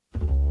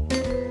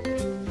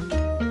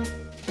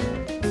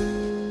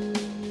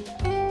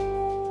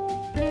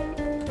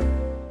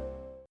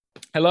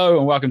Hello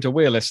and welcome to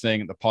We're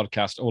Listening, the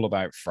podcast all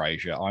about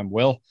Frasier. I'm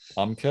Will.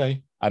 I'm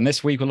Kay. And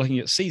this week we're looking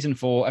at season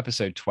 4,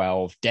 episode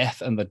 12,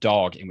 Death and the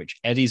Dog, in which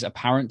Eddie's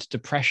apparent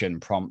depression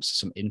prompts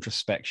some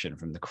introspection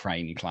from the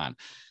Crane clan.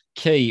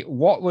 Key,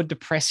 what would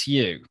depress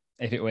you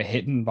if it were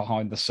hidden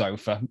behind the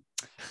sofa?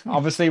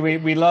 Obviously,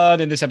 we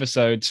learn in this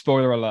episode,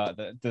 spoiler alert,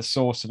 that the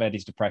source of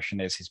Eddie's depression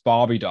is his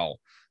Barbie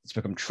doll. It's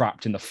become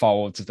trapped in the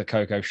folds of the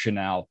Coco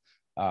Chanel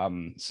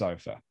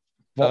sofa.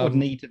 What would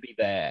need to be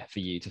there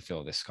for you to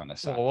feel this kind of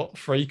sadness? What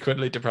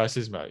frequently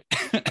depresses me?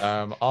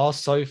 Our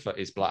sofa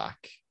is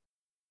black,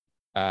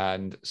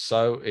 and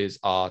so is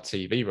our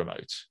TV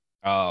remote.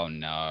 Oh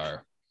no!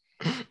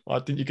 I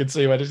think you can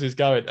see where this is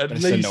going. At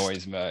this least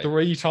annoys me.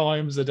 3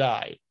 times a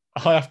day,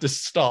 I have to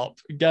stop,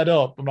 get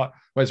up. I'm like,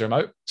 "Where's the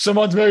remote?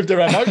 Someone's moved the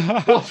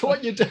remote.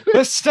 what you doing?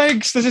 This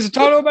stinks. This is a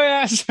total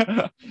mess."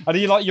 And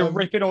you're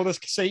ripping all the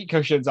seat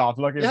cushions off,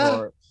 looking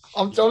for it.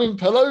 I'm throwing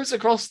pillows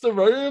across the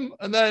room,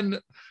 and then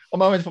I'm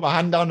going to put my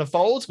hand down the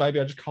folds. Maybe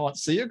I just can't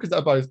see it because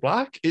they're both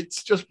black.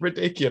 It's just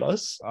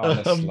ridiculous.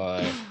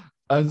 Honestly.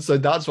 And so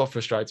that's what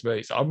frustrates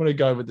me. So I'm going to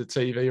go with the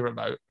TV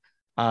remote.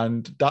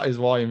 And that is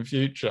why in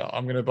future,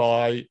 I'm going to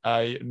buy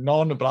a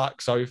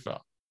non-black sofa.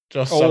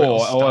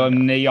 Or a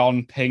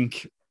neon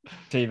pink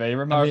TV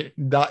remote. I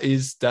mean, that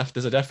is there's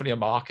definitely a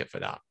market for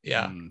that.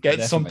 Yeah.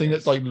 Get something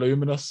that's like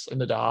luminous in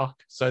the dark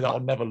so that I'll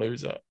never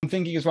lose it. I'm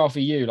thinking as well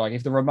for you, like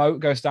if the remote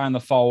goes down the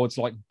folds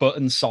like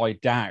button side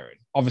down,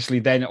 obviously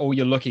then all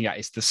you're looking at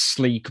is the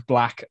sleek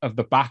black of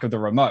the back of the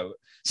remote.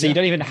 So you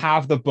don't even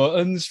have the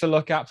buttons to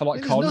look at for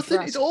like contrast.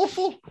 Nothing. It's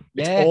awful.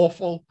 It's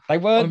awful. They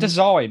weren't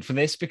designed for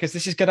this because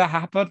this is going to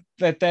happen.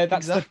 That's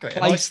exactly the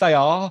place they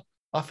are.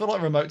 I feel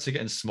like remotes are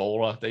getting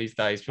smaller these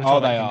days. They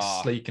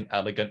are sleek and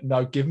elegant.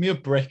 No, give me a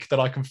brick that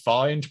I can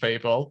find,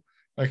 people.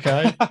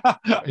 Okay,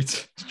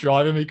 it's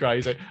driving me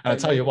crazy. And I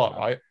tell you what,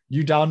 right?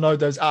 You download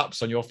those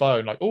apps on your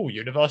phone, like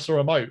Universal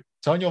Remote.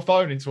 Turn your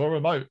phone into a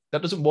remote.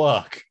 That doesn't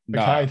work.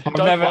 Okay?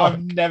 No,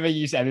 I've never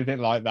used anything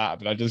like that,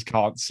 but I just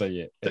can't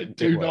see it. They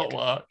do not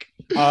work.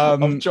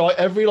 I've tried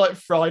every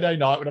Friday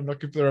night when I'm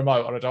looking for the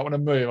remote and I don't want to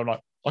move. I'm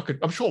like,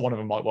 I'm sure one of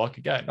them might work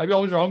again. Maybe I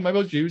was wrong. Maybe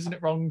I was using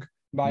it wrong.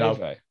 Maybe.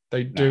 No.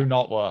 They do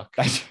not work.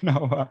 They do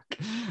not work.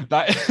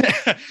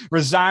 That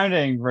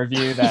resounding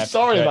review there.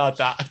 Sorry about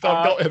that.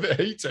 I got a bit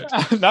heated.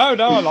 No,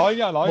 I like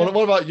it.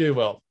 What about you,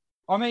 Will?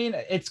 I mean,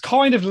 it's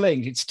kind of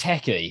linked. It's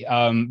techie,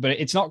 but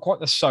it's not quite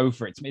the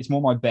sofa. It's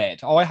more my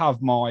bed. I have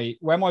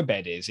where my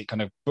bed is. It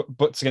kind of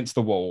butts against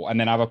the wall, and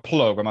then I have a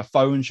plug where my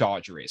phone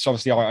charger is. So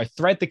obviously, I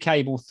thread the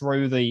cable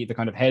through the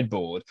kind of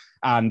headboard,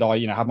 and I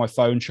have my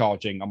phone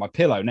charging on my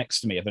pillow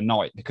next to me every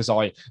night because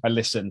I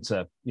listen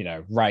to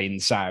rain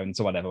sounds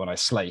or whatever when I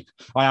sleep.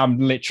 I am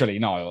literally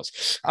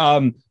Niles.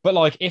 But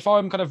like if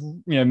I'm kind of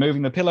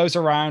moving the pillows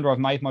around, or I've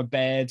made my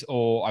bed,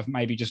 or I've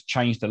maybe just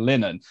changed the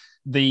linen,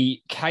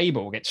 the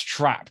cable gets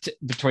trapped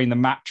between the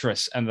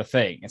mattress and the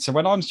thing. And so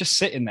when I'm just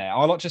sitting there,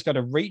 I like just go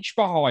to reach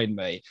behind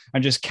me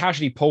and just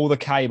casually pull the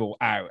cable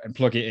out and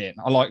plug it in.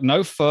 I like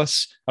no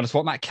fuss. I just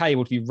want that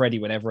cable to be ready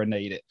whenever I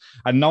need it.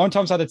 And 9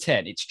 times out of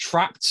 10, it's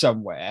trapped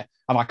somewhere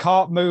and I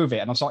can't move it.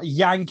 And I start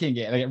yanking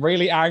it and I get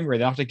really angry.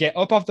 Then I have to get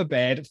up off the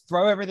bed,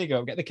 throw everything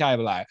up, get the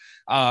cable out.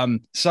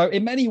 So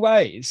in many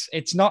ways,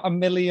 it's not a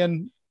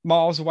million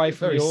miles away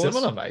from yours. Very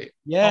similar, mate.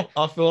 Yeah.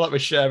 I feel like we're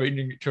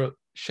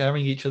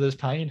sharing each other's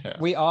pain here.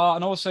 We are,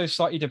 and also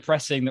slightly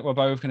depressing that we're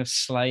both kind of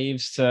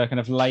slaves to kind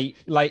of late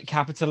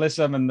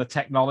capitalism and the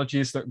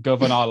technologies that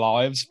govern our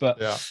lives. But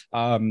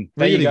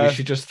really, we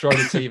should just throw the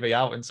TV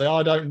out and say,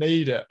 I don't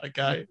need it.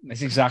 Okay,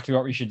 that's exactly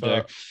what we should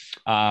do.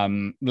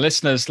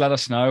 Listeners, let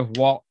us know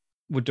what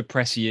would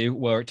depress you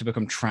were it to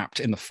become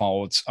trapped in the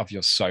folds of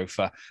your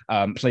sofa.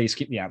 Please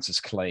keep the answers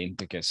clean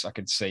because I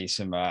could see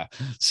some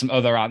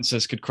other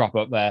answers could crop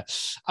up there.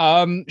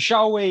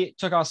 Shall we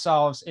tuck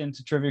ourselves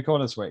into Trivia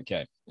Corner this week,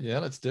 Kate? Yeah,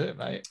 let's do it,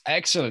 mate.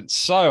 Excellent.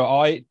 So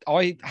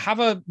I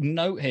have a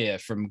note here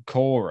from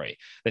Corey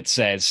that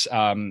says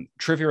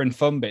Trivia and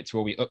Fun Bits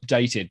will be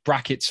updated,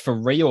 brackets for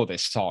real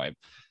this time.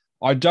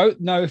 I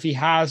don't know if he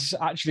has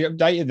actually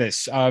updated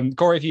this.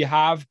 Corey, if you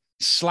have,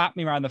 slap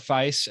me around the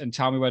face and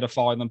tell me where to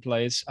find them,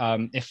 please.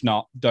 If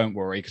not, don't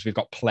worry, because we've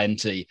got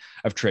plenty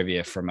of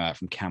trivia from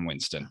Cam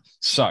Winston.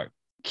 So,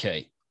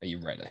 Key, are you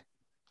ready?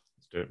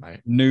 Let's do it, mate.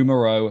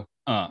 Numero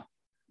 1.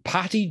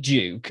 Patty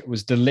Duke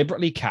was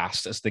deliberately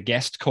cast as the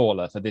guest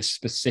caller for this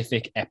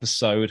specific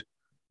episode.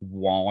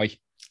 Why?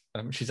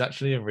 She's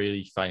actually a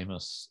really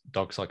famous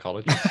dog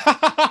psychologist.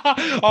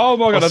 Oh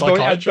my God,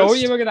 I thought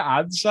you were going to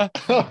answer.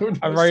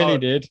 I really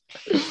did.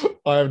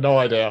 I have no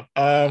idea.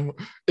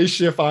 Is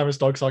she a famous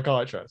dog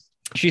psychiatrist?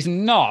 She's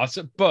not,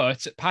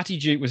 but Patty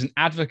Duke was an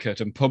advocate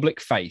and public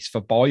face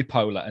for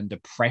bipolar and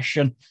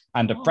depression.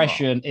 And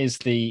depression is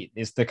the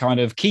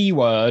kind of key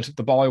word,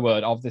 the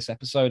byword of this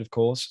episode, of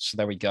course. So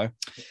there we go.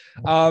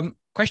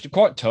 Question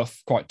quite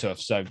tough.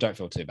 So don't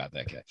feel too bad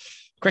there, okay?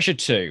 Question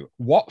 2.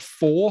 What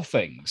 4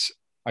 things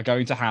are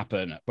going to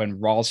happen when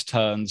Roz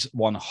turns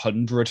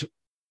 100?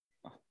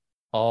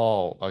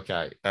 Oh,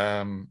 okay.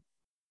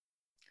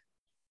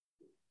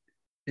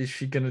 is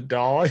she gonna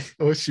die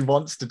or she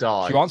wants to She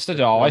die? wants to She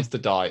die. wants to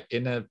die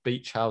in a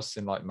beach house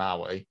in like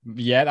Maui.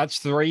 Yeah, that's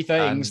three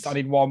things. And I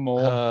need one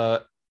more.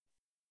 her,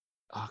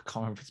 I can't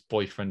remember if it's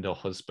boyfriend or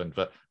husband,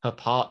 but her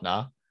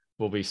partner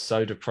will be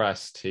so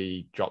depressed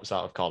he drops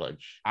out of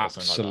college or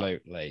something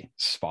like that. Absolutely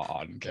spot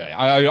on. Okay.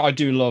 Yeah. I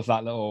do love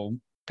that little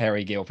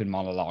Perry Gilpin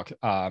monologue.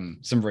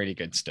 Some really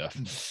good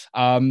stuff.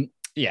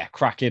 Yeah,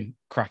 cracking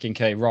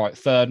key. Right.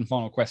 Third and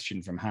final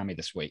question from Hammy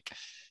this week.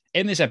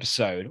 In this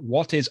episode,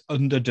 what is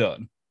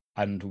underdone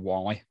and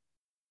why?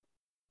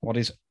 What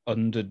is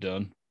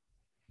underdone?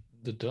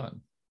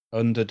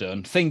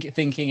 Underdone.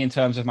 Thinking in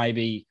terms of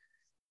maybe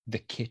the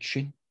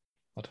kitchen.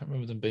 I don't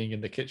remember them being in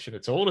the kitchen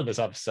at all in this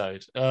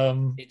episode.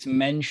 It's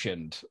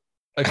mentioned.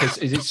 Okay,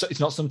 so it's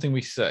not something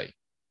we see.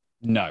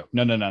 No.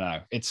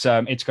 It's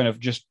kind of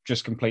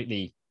just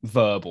completely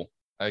verbal.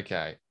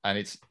 Okay, and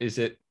is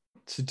it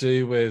to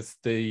do with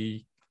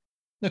the?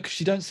 No, because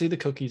you don't see the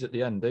cookies at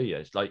the end, do you?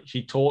 It's like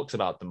she talks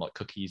about them like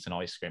cookies and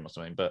ice cream or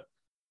something, but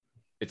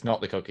it's not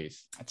the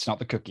cookies. It's not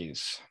the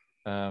cookies.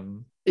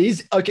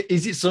 Is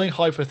it something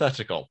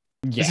hypothetical?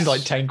 Yes. This is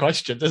like 10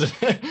 questions,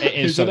 isn't it? It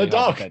is it a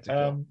dog?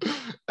 hypothetical.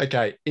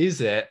 Okay, is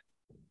it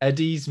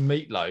Eddie's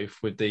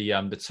meatloaf with the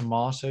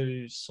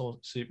tomato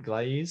soup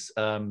glaze,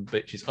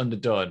 which is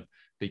underdone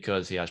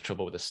because he has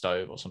trouble with the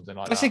stove or something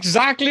like That's that?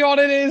 exactly what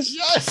it is.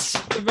 Yes,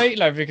 The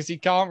meatloaf, because he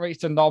can't reach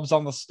the knobs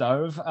on the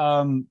stove.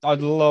 I'd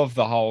love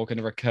the whole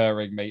kind of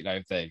recurring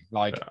meatloaf thing.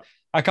 Like, Yeah.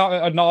 I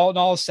can't.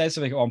 Niall says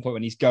something at one point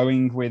when he's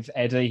going with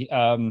Eddie.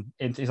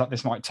 He's like,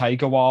 this might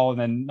take a while, and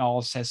then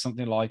Niall says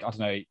something like, I don't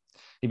know,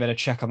 you better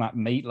check on that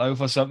meatloaf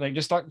or something.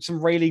 Just like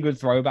some really good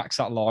throwbacks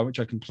that line, which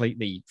I'd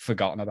completely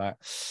forgotten about.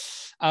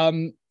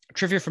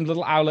 Trivia from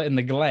Little Owlet in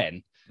the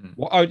Glen.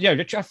 Oh, yeah.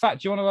 In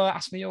fact, do you want to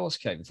ask me yours,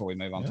 Kate, before we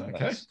move on to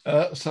this?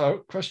 Okay.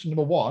 So, question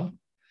number one: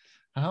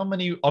 how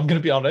many? I'm going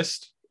to be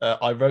honest.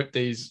 I wrote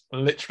these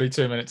literally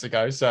 2 minutes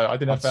ago, so I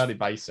think they're fairly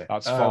basic.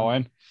 That's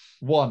fine.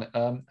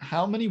 One: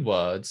 how many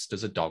words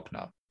does a dog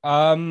know?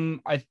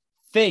 I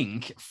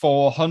think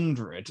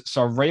 400.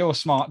 So a real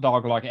smart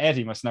dog like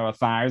Eddie must know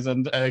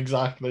 1,000.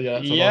 Exactly.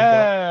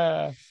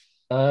 Yeah.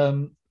 Yeah.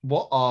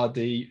 What are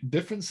the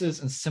differences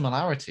and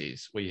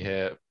similarities we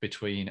hear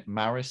between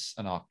Maris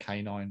and our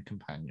canine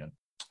companion?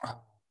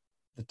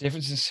 The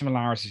differences and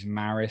similarities of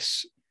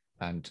Maris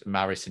and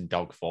Maris in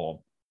dog form.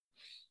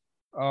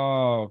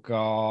 Oh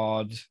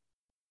God.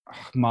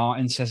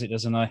 Martin says it,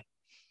 doesn't he?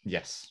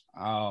 Yes.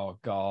 Oh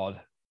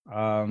God.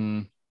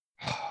 Bugger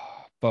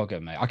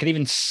me. I can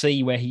even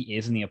see where he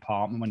is in the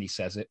apartment when he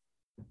says it.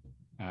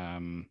 I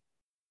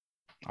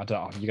don't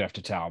know. You're gonna have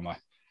to tell me.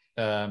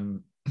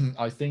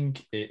 I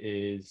think it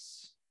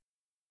is.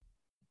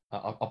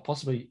 I'll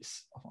possibly.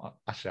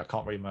 Actually, I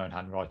can't read my own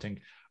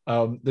handwriting.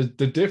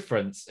 The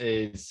difference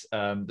is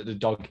that the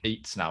dog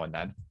eats now and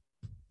then.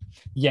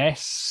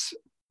 Yes.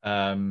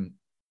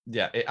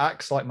 Yeah, it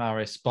acts like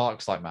Maris,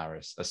 barks like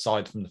Maris.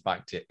 Aside from the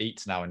fact it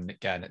eats now and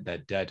again, they're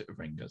dead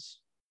ringers.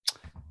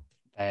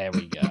 There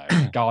we go.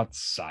 God's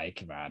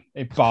sake, man!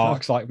 It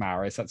barks like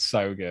Maris. That's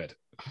so good.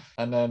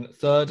 And then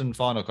third and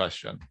final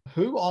question: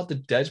 who are the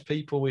dead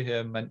people we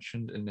hear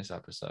mentioned in this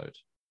episode?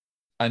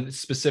 And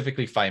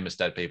specifically famous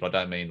dead people. I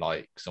don't mean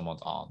like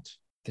someone's aunt.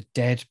 The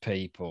dead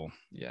people.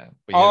 Yeah.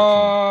 We hear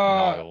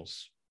from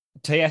Niles.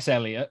 T.S.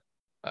 Eliot.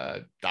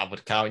 That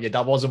would count. Yeah,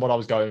 that wasn't what I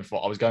was going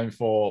for. I was going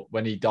for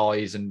when he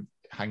dies and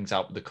hangs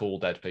out with the cool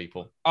dead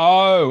people.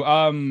 Oh,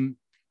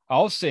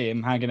 I'll see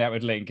him hanging out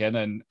with Lincoln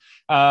and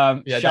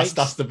yeah,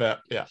 that's the bit.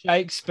 Yeah.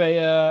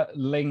 Shakespeare,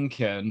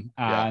 Lincoln,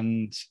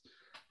 and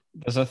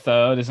there's a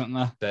third, isn't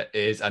there? There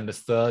is, and the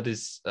third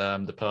is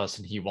the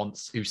person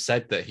who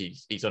said that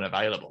he's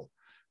unavailable,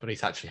 but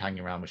he's actually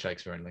hanging around with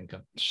Shakespeare and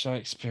Lincoln.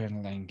 Shakespeare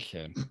and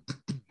Lincoln.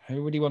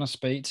 Who would he want to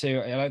speak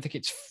to? I don't think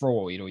it's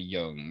Freud or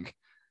Jung.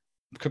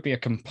 It could be a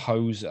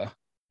composer.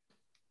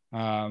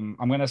 I'm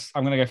gonna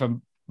go for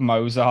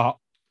Mozart.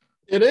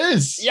 It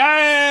is.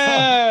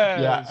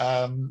 Yeah.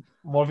 Yeah.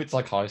 What if it's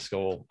like high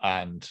school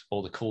and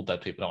all the cool dead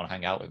people don't want to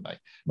hang out with me?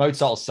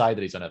 Mozart will say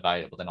that he's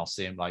unavailable, then I'll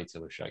see him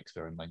later with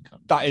Shakespeare and Lincoln.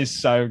 That is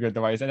so good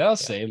the way he said, I'll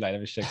see him later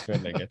with Shakespeare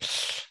and Lincoln.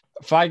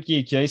 Thank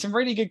you, Key. Some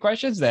really good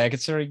questions there,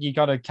 considering you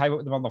came up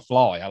with them on the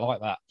fly. I like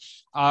that.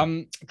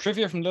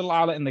 Trivia from Little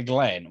Owlet in the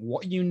Glen.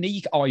 What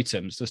unique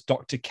items does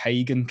Dr.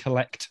 Kagan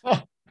collect?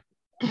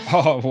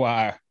 Oh,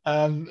 wow.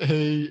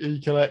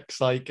 He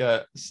collects like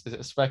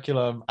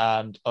speculum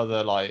and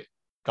other like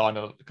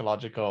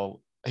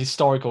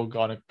historical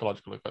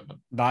gynecological equipment.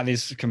 That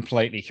is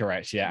completely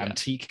correct. Yeah.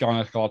 Antique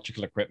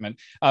gynecological equipment.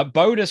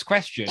 Boda's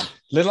question.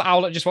 Little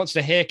Owlet just wants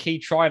to hear Key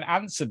try and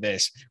answer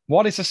this.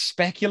 What is a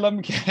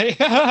speculum, Key? Do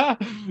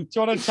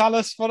you want to tell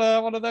us what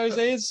one of those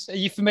is? Are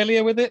you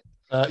familiar with it?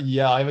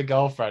 Yeah, I have a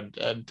girlfriend,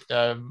 and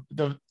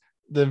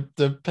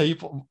the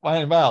people.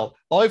 Well,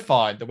 I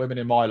find the women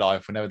in my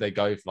life, whenever they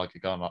go for like a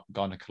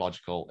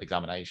gynecological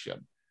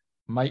examination,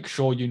 make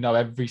sure you know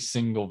every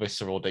single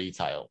visceral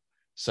detail.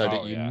 so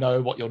that you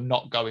know what you're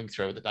not going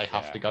through that they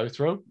have to go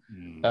through.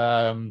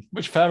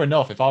 Which fair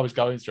enough. If I was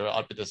going through it,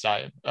 I'd be the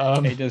same.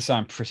 It does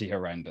sound pretty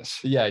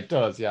horrendous. Yeah, it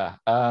does. Yeah.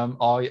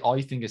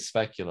 I think a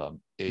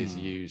speculum is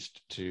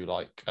used to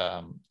like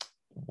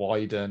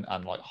widen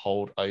and like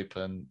hold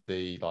open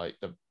the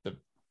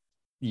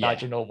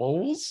vaginal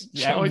walls.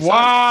 Yeah.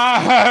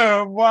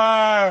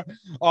 Wow.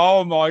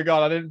 Oh my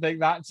God. I didn't think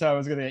that term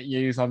was going to get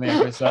used on the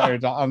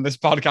episode on this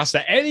podcast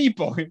at any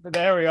point, but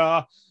there we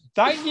are.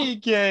 Thank you,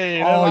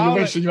 Key. Oh, you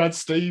wishing you had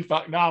Steve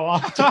back now,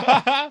 aren't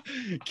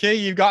you? Key,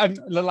 you've got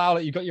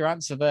you've got your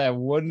answer there.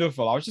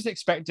 Wonderful. I was just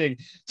expecting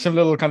some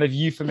little kind of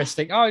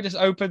euphemistic, it just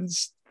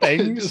opens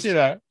things, you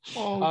know.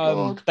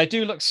 God. They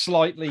do look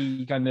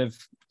slightly kind of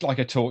like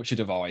a torture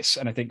device,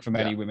 and I think for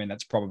many women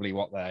that's probably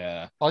what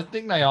they I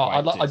think they are.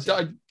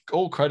 I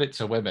all credit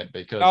to women,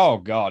 because oh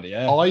God,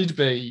 yeah, I'd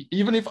be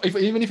even if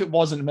it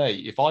wasn't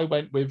me, if I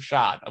went with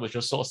Shad, I was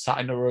just sort of sat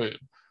in a room,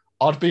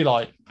 I'd be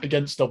like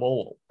against the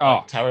wall,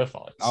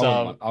 terrified.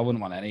 I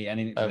wouldn't want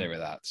anything to do with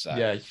that. So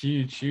yeah,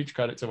 huge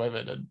credit to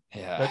women, and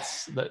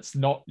let's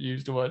not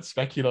use the word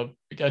speculum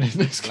again in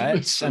this.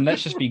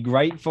 Let's just be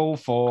grateful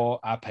for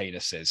our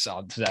penises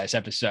on today's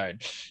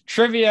episode.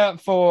 Trivia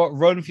for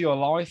Run for Your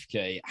Life,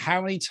 Key.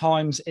 How many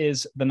times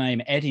is the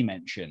name Eddie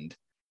mentioned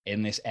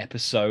in this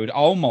episode?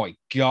 Oh my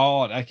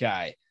God!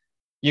 Okay,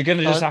 you're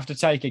gonna just have to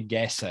take a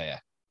guess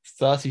here.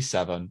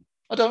 37.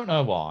 I don't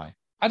know why.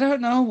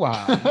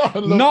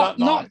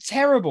 Not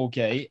terrible,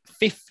 Key.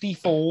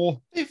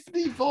 54.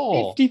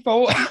 54.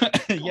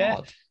 Yeah,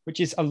 which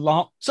is a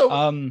lot. So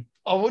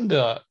I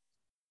wonder,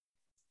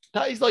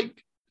 that is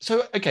like,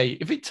 so okay,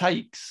 if it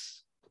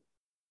takes,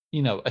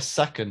 a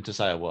second to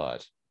say a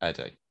word,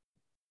 Eddie.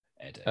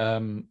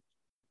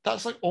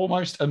 That's like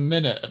almost a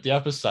minute of the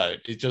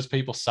episode is just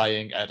people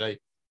saying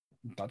Eddie.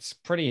 That's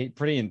pretty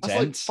intense.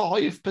 That's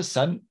like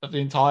 5% of the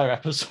entire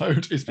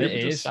episode is people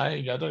just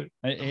saying Eddie.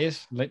 It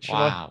is, literally.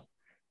 Wow.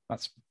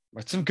 That's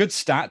some good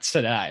stats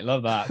today. I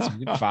love that. Some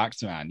good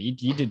facts, man.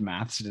 You did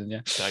maths, didn't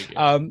you?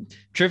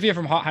 Trivia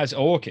from Hothouse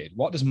Orchid.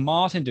 What does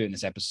Martin do in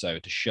this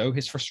episode to show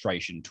his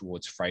frustration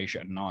towards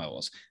Frasier and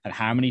Niles? And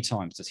how many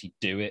times does he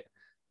do it?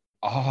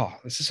 Oh,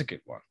 this is a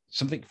good one.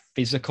 Something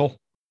physical.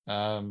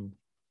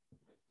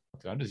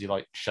 Does he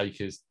like shake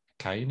his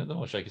cane at them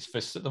or shake his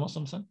fist at them or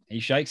something? He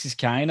shakes his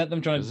cane at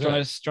them, trying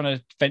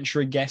to venture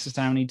a guess as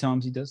to how many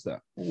times he does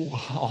that.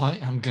 I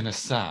am gonna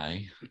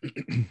say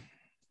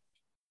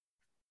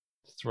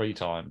 3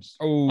 times.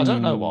 Oh, I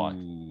don't know why.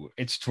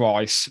 It's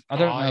twice. I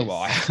don't know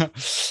why.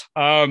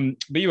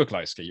 But you were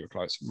close, Key. You were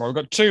close. Well, we've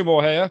got 2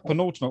 more here.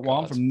 Penultimate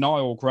one from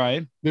Niall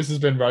Crane. This has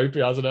been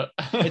ropey, hasn't it?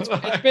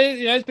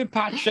 it's been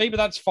patchy, but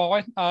that's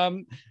fine.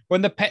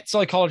 When the pet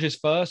psychologist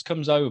first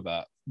comes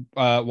over,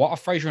 what are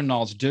Frasier and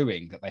Niles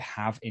doing that they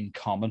have in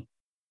common?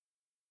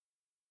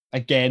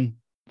 Again,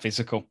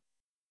 physical.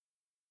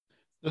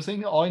 The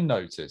thing that I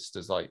noticed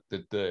as like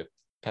the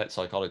pet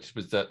psychologist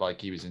was that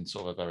like he was in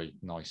sort of a very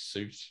nice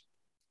suit.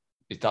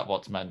 Is that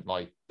what's meant?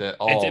 Like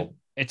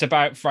it's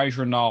about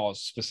Frasier and Niles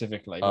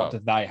specifically. What do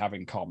they have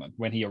in common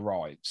when he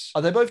arrives?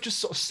 Are they both just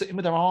sort of sitting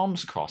with their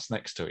arms crossed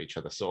next to each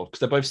other, sort of?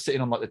 Because they're both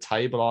sitting on like the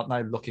table, aren't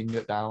they? Looking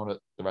down at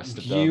the rest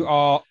of them. You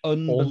are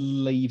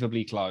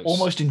unbelievably close.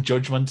 Almost in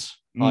judgment,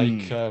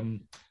 like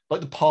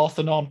the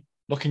Parthenon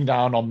looking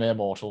down on mere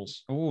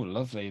mortals. Oh,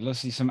 lovely. Let's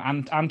see some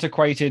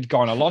antiquated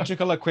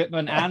gynecological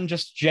equipment and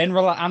just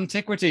general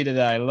antiquity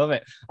today. Love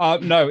it.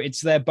 No,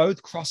 they're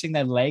both crossing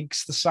their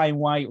legs the same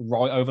way,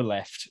 right over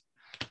left.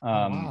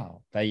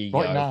 Wow. There you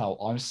go. Right now,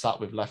 I'm sat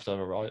with left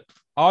over right.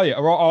 Oh, yeah.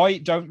 I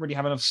don't really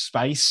have enough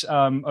space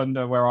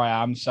under where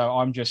I am, so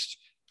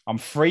I'm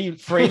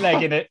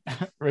free-legging it.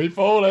 Free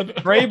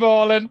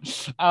balling.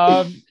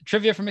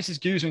 Trivia from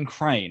Mrs. Guzman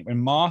Crane. When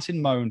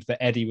Martin moaned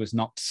that Eddie was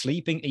not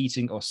sleeping,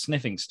 eating, or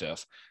sniffing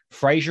stuff,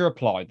 Frasier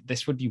replied that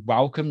this would be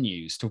welcome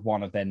news to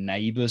one of their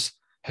neighbours.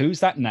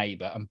 Who's that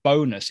neighbour? And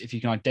bonus, if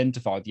you can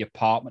identify the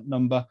apartment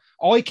number.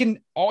 I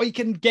can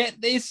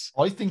get this.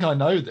 I think I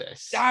know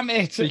this. Damn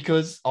it.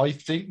 Because I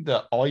think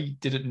that I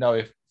didn't know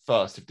if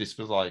this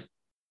was like,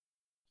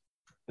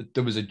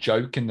 there was a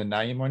joke in the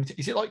name or anything.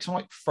 Is it like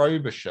something like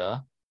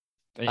Frobisher?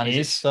 It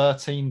is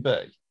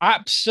 13B.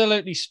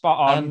 Absolutely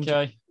spot on,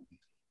 okay.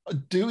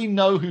 Do we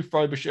know who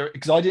Frobisher?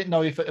 Because I didn't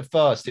know if at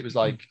first it was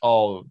like,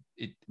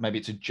 maybe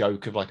it's a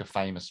joke of like a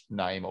famous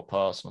name or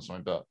person or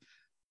something, but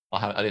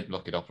I didn't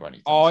look it up or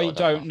anything. I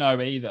don't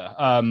know either.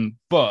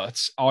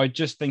 But I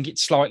just think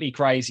it's slightly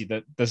crazy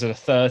that there's a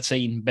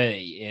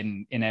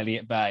 13B in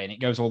Elliott Bay and it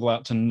goes all the way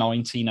up to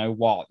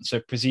 1901. So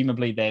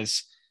presumably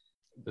there's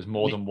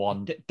more than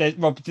one.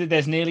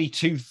 There's nearly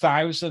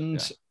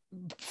 2,000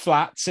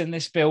 flats in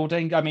this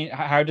building. I mean,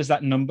 how does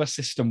that number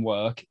system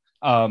work?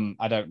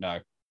 I don't know,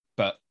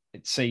 but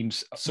it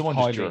seems someone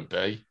just drew a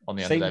B on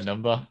the end of their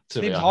number.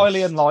 Seems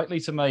highly unlikely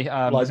to me.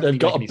 They've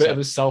got a bit of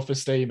a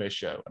self-esteem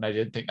issue, and they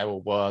didn't think they were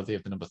worthy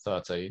of the number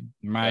 13.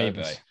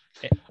 Maybe.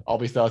 I'll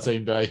be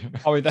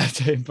 13B. Oh, with that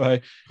too,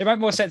 but it makes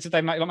more sense if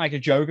they make a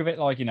joke of it,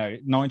 like,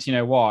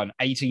 1901,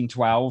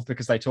 1812,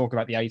 because they talk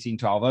about the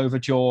 1812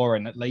 overture,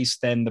 and at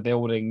least then the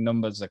building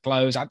numbers are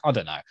close. I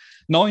don't know.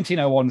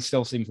 1901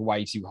 still seems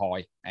way too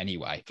high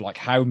anyway. Like,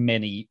 how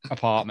many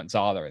apartments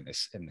are there in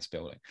this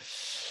building?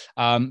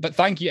 But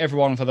thank you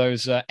everyone for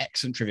those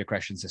excellent trivia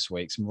questions this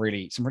week. Some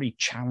really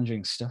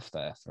challenging stuff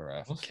there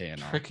for Key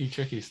and I.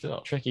 Tricky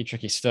stuff.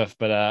 Tricky stuff,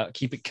 but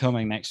keep it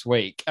coming next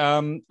week.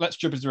 Let's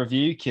jump into the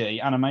review. Key,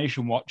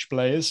 animation watch,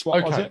 please.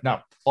 What was it?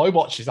 Now, I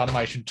watched this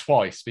animation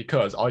twice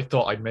because I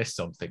thought I'd missed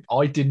something.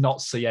 I did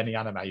not see any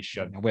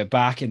animation. We're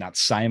back in that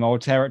same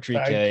old territory,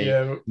 Thank Key.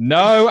 you.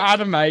 No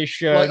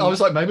animation. Like, I was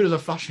like, maybe there's a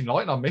flashing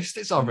light and I missed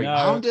it, so I No.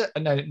 rewound it,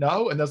 and then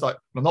no, and there's like,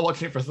 I'm not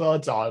watching it for a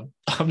third time.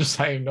 I'm just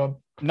saying none.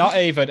 Not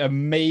even a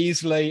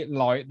measly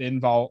lightning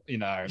bolt. You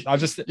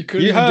couldn't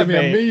even heard give me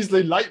a me.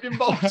 measly lightning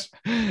bolt.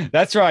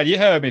 That's right. You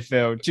heard me,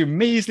 Phil. 2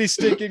 measly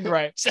sticking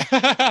grapes.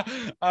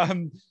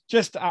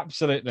 Just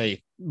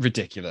absolutely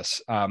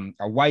ridiculous. A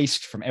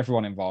waste from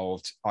everyone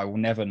involved. I will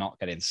never not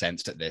get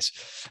incensed at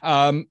this.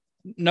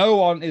 No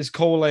one is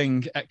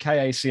calling at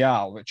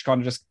KACL, which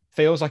kind of just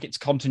feels like it's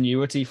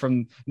continuity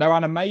from no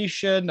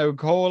animation, no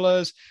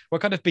callers. We're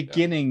kind of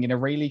beginning in a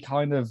really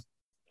kind of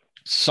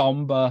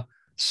somber,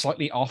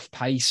 slightly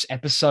off-pace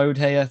episode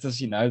here. There's,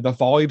 the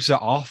vibes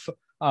are off.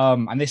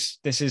 And this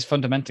is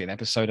fundamentally an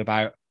episode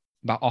about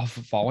off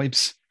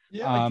vibes.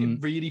 Yeah,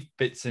 it really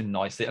fits in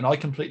nicely. And I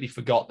completely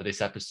forgot that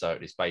this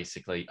episode is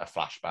basically a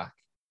flashback.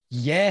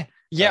 Yeah.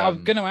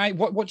 I'm gonna ask,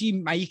 what do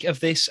you make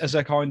of this as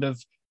a kind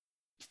of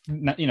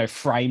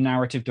frame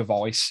narrative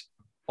device?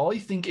 I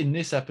think in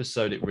this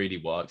episode it really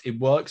works. It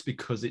works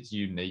because it's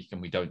unique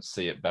and we don't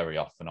see it very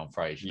often on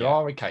Frasier. There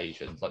are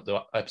occasions, like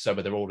the episode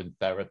where they're all in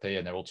therapy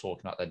and they're all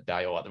talking about their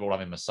day, or like they're all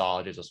having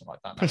massages or something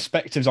like that.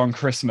 Perspectives on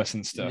Christmas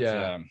and stuff.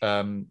 Yeah.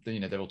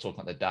 They're all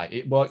talking about their day.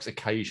 It works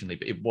occasionally,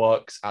 but it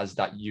works as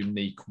that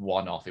unique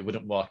one-off. It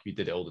wouldn't work if you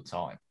did it all the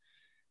time.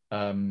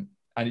 And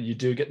you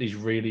do get these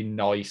really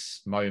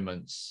nice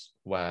moments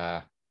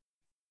where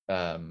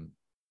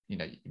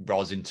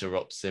Roz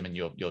interrupts him and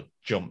you're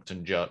jumped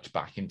and jerked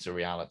back into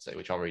reality,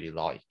 which I really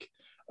like.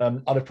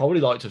 I'd have probably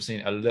liked to have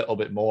seen it a little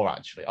bit more,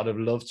 actually. I'd have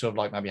loved to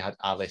have maybe had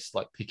Alice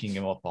picking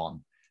him up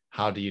on,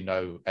 how do you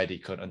know Eddie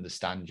couldn't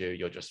understand you?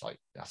 You're just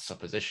that's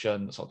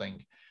supposition, sort of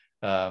thing.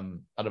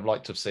 I'd have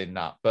liked to have seen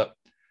that, but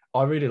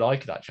I really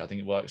like it, actually. I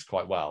think it works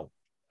quite well.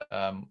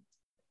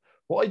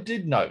 What I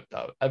did note,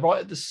 though,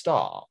 right at the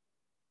start,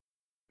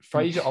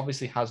 Frasier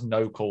obviously has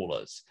no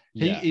callers.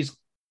 Yeah. He is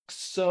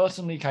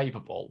certainly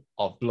capable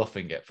of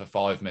bluffing it for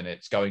 5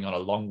 minutes, going on a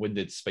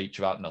long-winded speech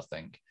about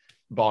nothing,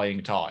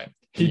 buying time.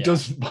 He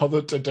doesn't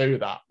bother to do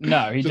that.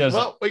 No, he doesn't.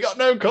 Well, we got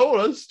no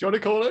callers. Do you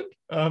want to call in?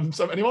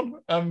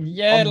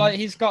 Anyone?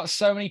 He's got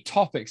so many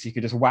topics he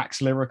could just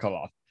wax lyrical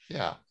on.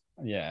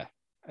 Yeah.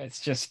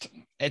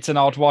 It's an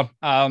odd one.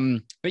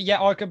 But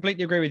yeah, I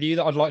completely agree with you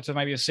that I'd like to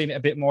maybe have seen it a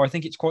bit more. I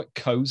think it's quite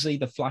cozy,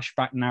 the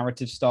flashback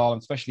narrative style,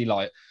 and especially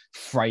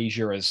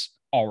Frasier as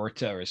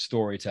orator, as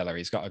storyteller.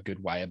 He's got a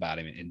good way about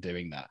him in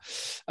doing that.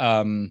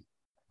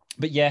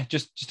 But yeah,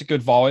 just a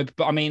good vibe.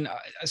 But I mean,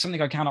 something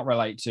I cannot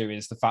relate to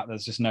is the fact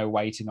there's just no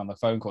waiting on the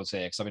phone calls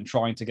here, because I've been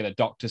trying to get a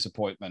doctor's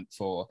appointment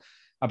for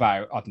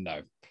about, I don't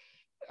know,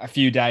 a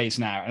few days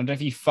now. And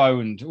if you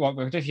phoned,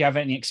 if you have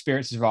any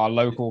experiences of our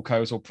local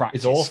coastal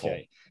practice, it's awful.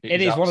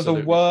 It is one of the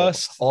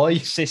worst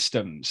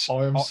systems.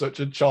 I am such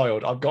a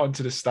child. I've gotten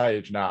to the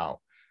stage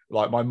now.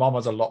 My mum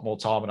has a lot more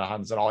time on her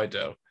hands than I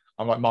do.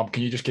 I'm like, Mum,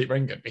 can you just keep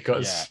ringing?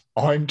 Because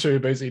I'm too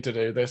busy to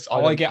do this.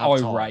 I get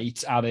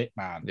irate at it,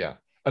 man. Yeah.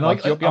 And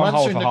you'll be on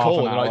answering the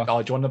call and like,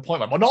 oh, do you want an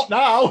appointment? Well, not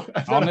now.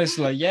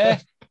 Honestly, yeah.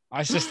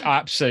 I just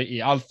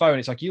absolutely, I'll phone.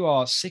 It's like, you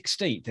are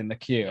 16th in the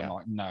queue. Yeah. I'm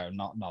like, no,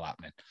 not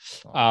happening.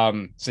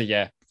 So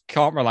yeah,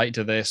 can't relate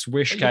to this.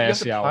 Wish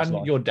KSCL was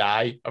plan your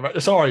day.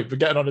 Sorry for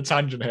getting on a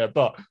tangent here,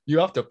 but you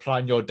have to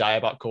plan your day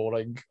about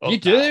calling. You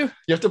do.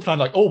 You have to plan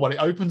well, it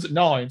opens at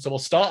 9, so we'll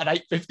start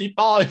at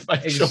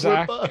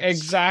 8:55.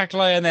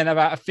 Exactly. And then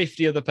about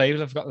 50 other people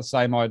have got the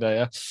same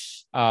idea.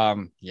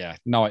 Yeah,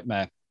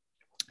 nightmare.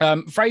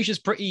 Frasier's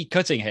pretty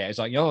cutting here. He's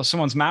like,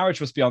 someone's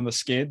marriage must be on the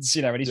skids,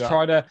 and he's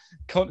trying to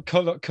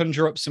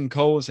conjure up some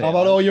calls here. How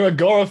about all you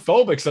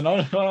agoraphobics and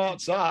not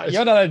outside?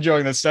 You're not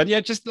enjoying this, son.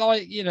 Yeah, just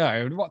what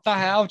the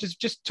hell?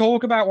 Just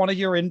talk about one of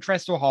your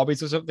interests or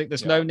hobbies or something.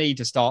 There's no need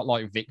to start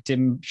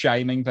victim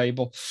shaming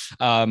people.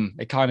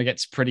 It kind of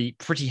gets pretty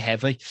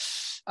heavy.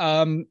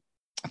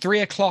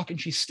 3:00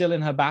 and she's still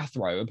in her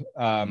bathrobe.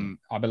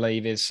 I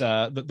believe is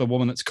the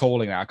woman that's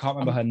calling now. I can't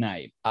remember her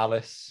name.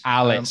 Alice.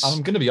 I'm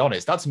going to be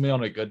honest. That's me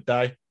on a good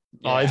day.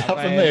 For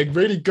me, a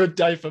really good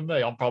day for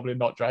me. I'm probably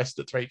not dressed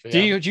at 3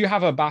 p.m. Do you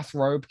have a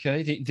bathrobe,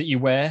 Key, that you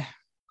wear?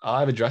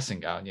 I have a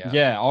dressing gown. Yeah.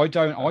 Yeah, I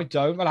don't.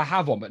 Well, I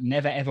have one, but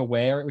never ever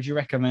wear it. Would you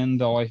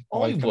recommend? I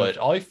would.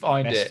 I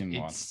find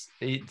it's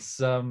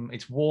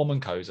warm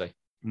and cozy.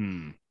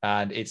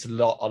 And it's a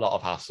lot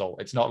of hassle.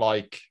 It's not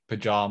like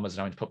pajamas and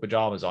having to put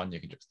pajamas on. You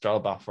can just throw a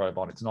bathrobe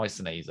on. It's nice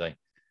and easy.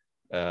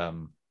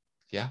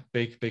 Yeah,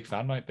 big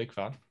fan, mate. Big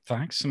fan.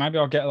 Thanks. So maybe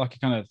I'll get like a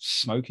kind of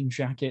smoking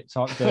jacket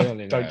type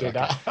deal, Don't do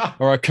that.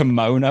 or a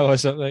kimono or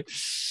something.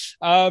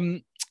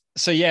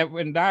 So yeah,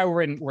 we're in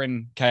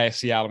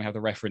KFCL and we have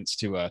the reference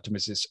to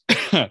Mrs.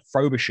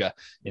 Frobisher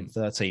in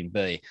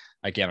 13B.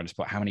 Again, I just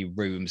put how many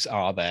rooms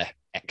are there?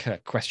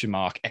 Question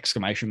mark,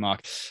 exclamation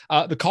mark.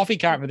 The coffee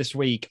count for this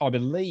week, I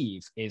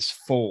believe, is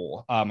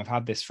 4. I've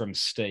had this from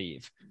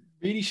Steve.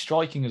 Really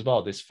striking as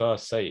well, this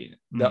first scene.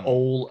 They're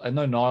all, and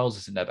no Niles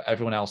isn't there, but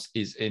everyone else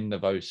is in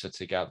Nervosa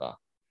together.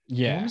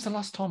 Yeah. When was the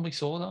last time we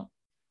saw that?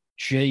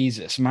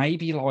 Jesus,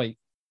 maybe like,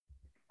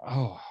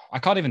 I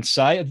can't even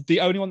say. The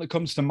only one that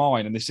comes to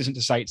mind, and this isn't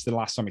to say it's the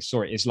last time we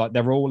saw it, is like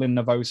they're all in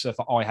Nervosa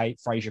for I Hate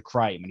Fraser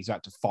Crane when he's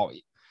about to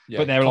fight. Yeah,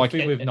 but they're like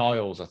with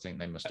Niles, I think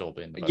they must all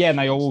be in Nervosa. Yeah, and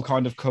they all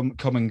kind of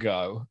come and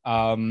go.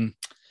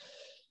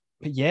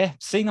 But yeah,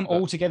 seeing them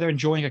all together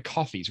enjoying a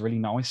coffee is really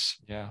nice.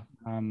 Yeah.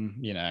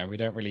 You know, we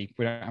don't really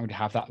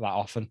have that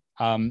often.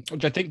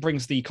 Which I think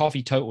brings the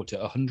coffee total to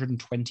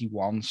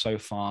 121 so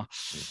far.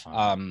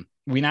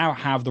 We now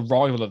have the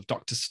rival of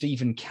Dr.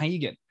 Stephen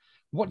Kagan.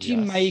 What do you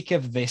make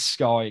of this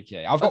guy?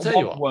 I've got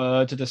one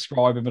word to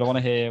describe him, but I want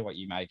to hear what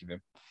you make of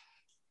him.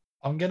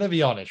 I'm going to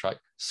be honest, right?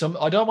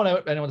 I don't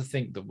want anyone to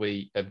think that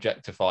we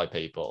objectify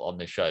people on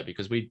this show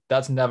because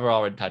that's never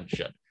our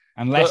intention.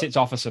 Unless it's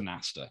Officer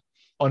Nasta.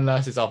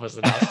 Unless it's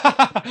Officer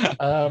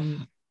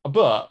Nasta.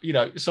 But, you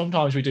know,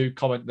 sometimes we do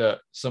comment that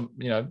some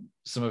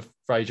of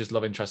Frasier's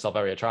love interests are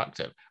very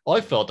attractive. I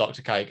feel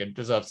Dr. Kagan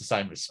deserves the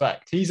same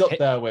respect. He's up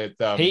there with...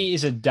 he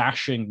is a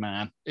dashing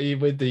man.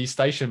 With the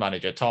station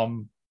manager,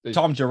 Tom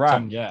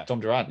Durant, Tom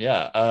Durant,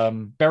 yeah.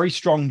 Very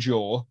strong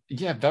jaw.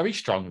 Yeah, very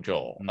strong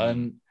jaw.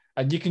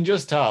 And you can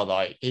just tell,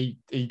 like, he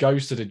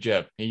goes to the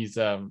gym. He's,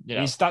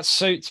 that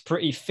suit's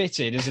pretty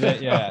fitted, isn't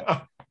it?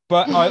 Yeah.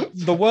 But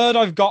the word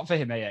I've got for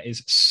him here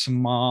is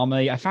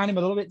smarmy. I found him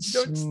a little bit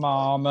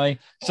smarmy.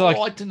 So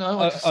I don't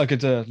know. I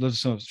could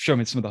show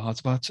me some of the hot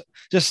spots.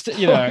 Just,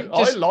 you know.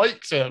 I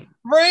liked him.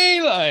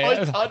 Really?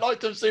 I'd like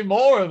to see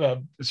more of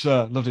him. It's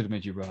lovely to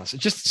meet you, Ross.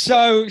 Just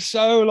so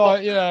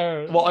like, you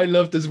know. What I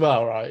loved as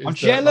well, right? I'm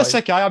jealous,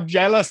 okay? I'm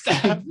jealous.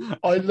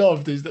 I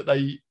loved is that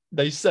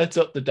they set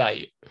up the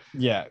date.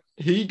 Yeah.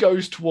 He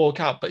goes to walk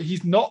out, but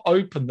he's not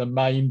opened the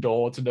main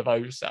door to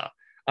Nervosa.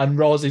 And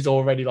Roz is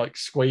already like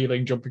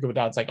squealing, jumping up and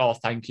down, saying, "Oh,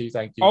 thank you."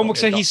 Oh,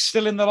 so he's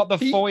still in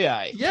the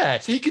foyer.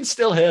 Yes, he can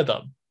still hear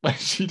them when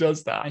she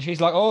does that. And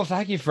she's like, "Oh,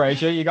 thank you,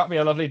 Frasier. You got me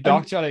a lovely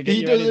doctor."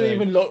 He doesn't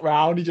even look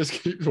round. He just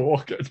keeps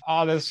walking.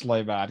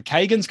 Honestly, man,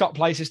 Kagan's got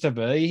places to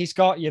be. He's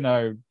got, you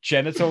know,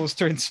 genitals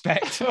to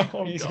inspect.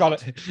 He's got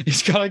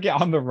to get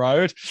on the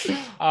road.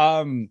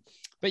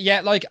 But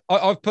yeah, like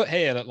I've put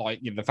here that, like,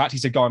 you know, the fact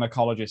he's a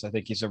gynecologist, I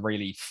think, is a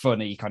really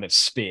funny kind of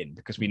spin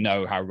because we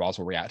know how Roz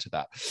will react to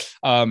that.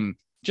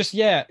 Just,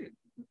 yeah,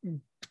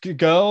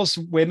 girls,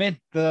 women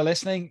that are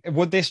listening,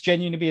 would this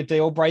genuinely be a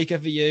deal breaker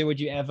for you? Would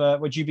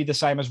you be the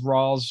same as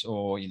Roz,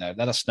 or, you know,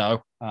 let us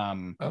know? I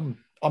mean,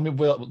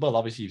 well,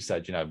 obviously you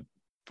said, you know,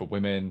 for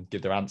women,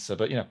 give their answer,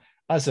 but, you know,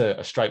 as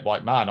a straight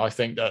white man, I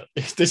think that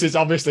this is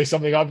obviously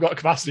something I've got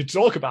capacity to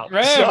talk about.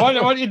 Yeah, so. Why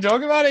don't you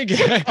talk about it? The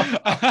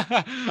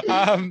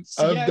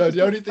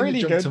only thing that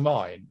jumped to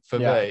mind for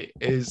me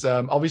is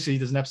obviously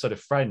there's an episode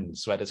of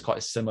Friends where there's quite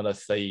a similar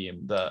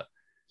theme that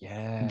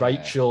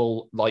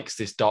Rachel likes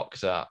this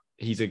doctor.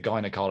 He's a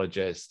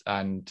gynecologist,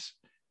 and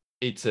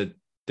it's a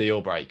deal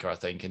breaker, I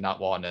think, in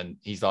that one. And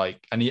he's like,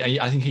 I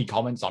think he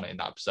comments on it in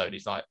that episode.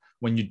 He's like,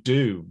 when you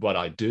do what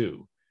I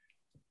do,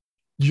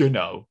 you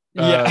know.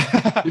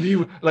 If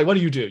you like, what do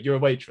you do? You're a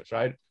waitress,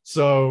 right?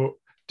 So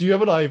do you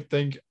ever like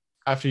think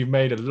after you've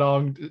made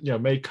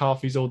made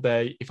coffees all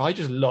day, if I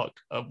just look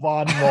at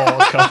one more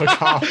cup of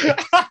coffee?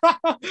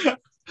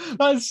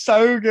 That's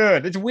so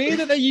good. It's weird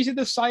that they're using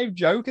the same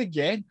joke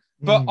again,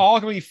 but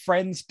arguably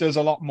Friends does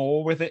a lot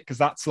more with it because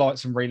that's like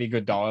some really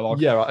good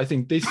dialogue. Yeah, I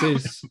think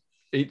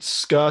it's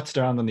skirted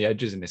around on the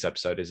edges in this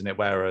episode, isn't it?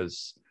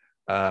 Whereas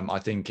I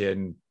think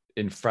in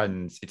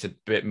Friends it's a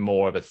bit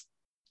more of a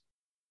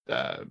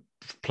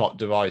plot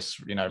device,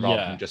 you know,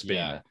 rather than just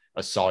being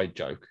a side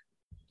joke.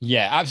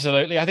 Yeah,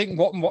 absolutely. I think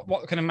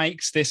what kind of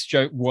makes this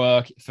joke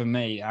work for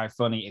me, how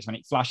funny it is when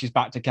it flashes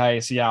back to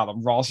KCL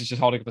and Ross is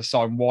just holding up a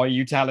sign. Why are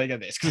you telling her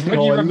this? Because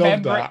when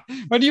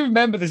you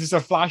remember this is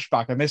a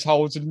flashback and this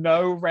holds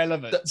no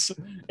relevance,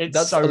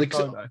 it's so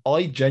funny.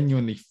 I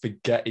genuinely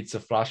forget it's a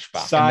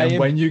flashback. Same. And then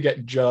when you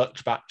get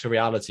jerked back to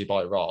reality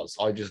by Ross,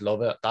 I just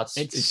love it.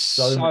 It's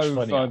so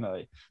much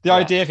funny. The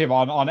idea of him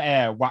on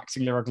air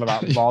waxing lyrical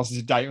about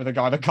Ross's date with a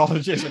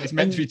gynecologist when it's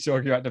meant to be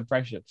talking about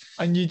depression.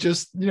 And you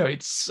just, you know,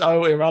 it's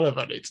so irrelevant.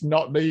 It's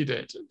not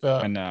needed.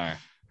 But I know.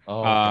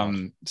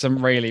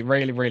 Some really,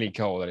 really, really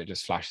cool that it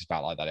just flashes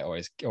back like that. It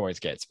always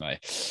gets me.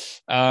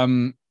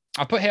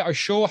 I put here, I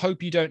sure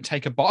hope you don't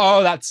take a bite.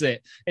 Oh, that's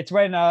it. It's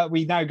when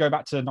we now go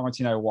back to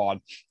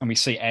 1901 and we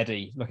see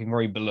Eddie looking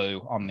very blue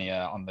on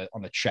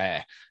the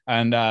chair.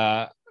 And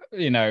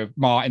you know,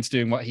 Martin's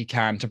doing what he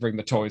can to bring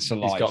the toys to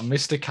life. He's got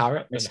Mr.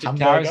 Carrot. Mr.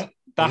 Carrot.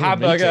 The Ooh, me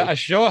hamburger, too. I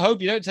sure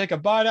hope you don't take a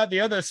bite out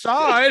the other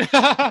side.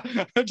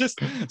 Just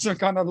some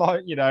kind of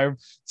like,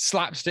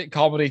 slapstick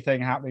comedy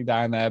thing happening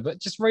down there, but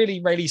just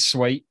really, really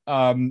sweet.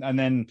 And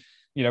then,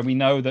 we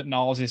know that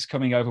Niles is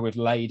coming over with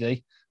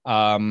Lady,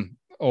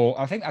 or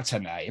I think that's her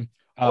name.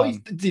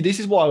 See, this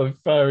is what I'm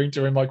referring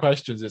to in my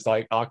questions. It's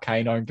like our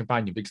canine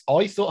companion, because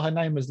I thought her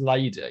name was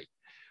Lady,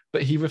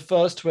 but he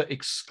refers to her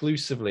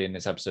exclusively in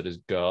this episode as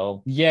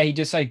girl. Yeah, he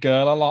does say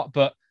girl a lot,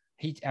 but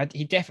he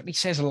definitely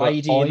says But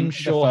lady I'm in the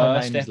sure her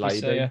first name is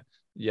Lady. episode.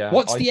 Yeah,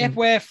 What's I the ep think.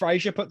 where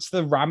Frasier puts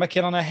the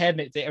ramekin on her head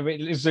and it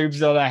zooms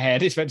in on her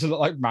head? It's meant to look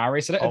like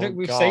Maris. I don't Oh think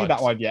we've seen God,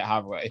 that one yet,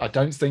 have we? I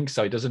don't think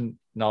so. He doesn't.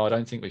 No, I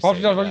don't think we've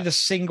Probably, seen it probably yet. the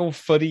single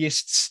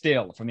funniest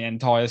still from the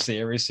entire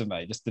series for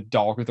me. Just the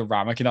dog with the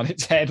ramekin on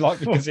its head, like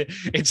because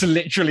it's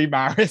literally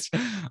Maris.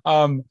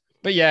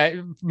 But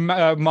yeah,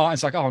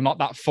 Martin's like, oh, not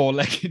that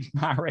four-legged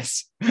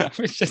Maris,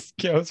 which just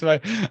kills me.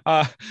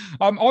 I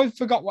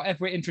forgot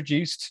whatever we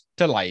introduced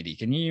to Lady.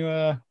 Can you?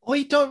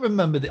 I don't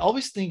remember I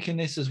was thinking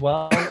this as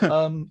well.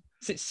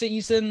 Is it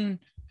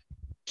season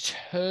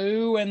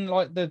 2 and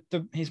like the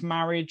his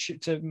marriage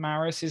to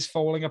Maris is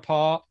falling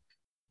apart?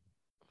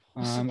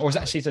 Or was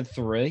that season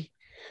 3?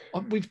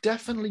 We've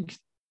definitely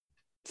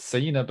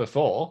seen her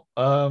before.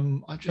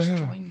 I'm just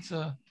trying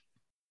to.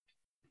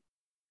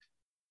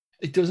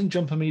 It doesn't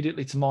jump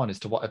immediately to mind as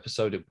to what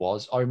episode it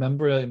was. I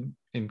remember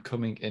him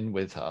coming in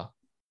with her,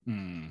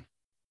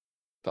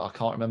 but I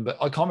can't remember.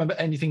 I can't remember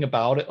anything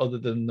about it other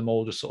than them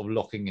all just sort of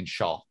looking in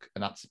shock,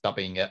 and that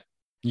being it.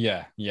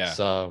 Yeah.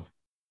 So,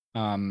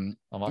 I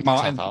might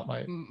tap out,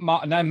 mate.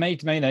 No, me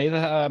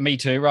neither. Me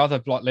too.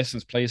 Rather, like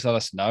listeners, please let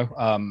us know.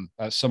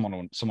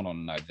 Someone will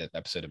know the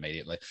episode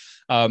immediately.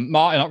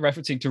 Martin, not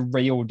referencing to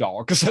real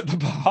dogs at the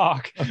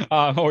park,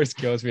 always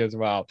kills me as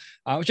well.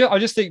 I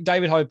just think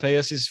David Hyde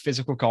Pierce's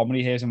physical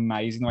comedy here is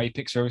amazing. The way he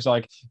picks her, it's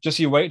like, just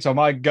you wait till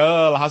my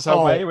girl has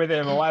her way with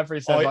him, or whatever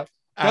he says.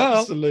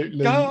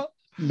 Absolutely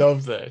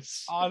love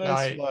this.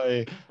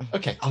 Honestly.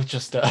 Okay, I'll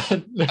just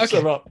lift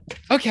her up.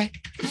 Okay.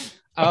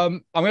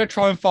 I'm going to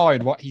try and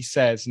find what he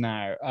says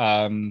now.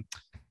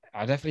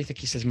 I definitely think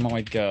he says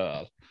my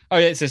girl. Oh,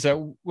 yeah, it says,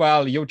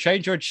 well, you'll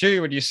change your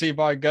tune when you see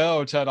my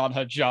girl turn on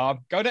her job.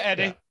 Go to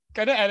Eddie. Yeah.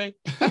 Go to Eddie.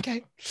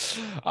 Okay.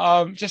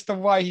 Just the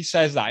way he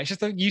says that. It's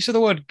just the use of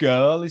the word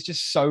girl is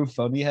just so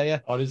funny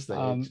here. Honestly,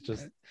 it's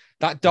just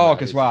that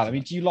dog as well. I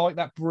mean, do you like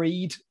that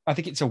breed? I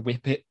think it's a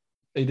Whippet.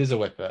 It is a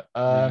Whippet.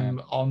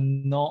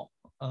 I'm not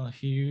a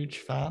huge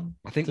fan.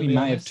 I think we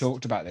may have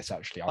talked about this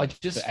actually. I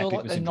just feel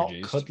like they're not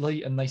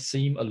cuddly and they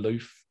seem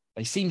aloof.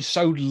 They seem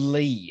so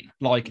lean.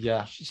 Like,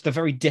 it's the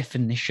very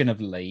definition of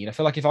lean. I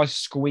feel like if I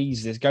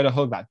squeeze this, go to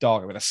hug that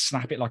dog, I'm going to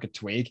snap it like a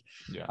twig.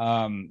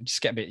 Yeah.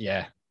 Just get a bit,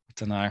 I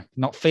don't know.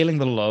 Not feeling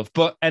the love.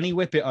 But any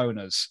Whippet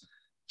owners,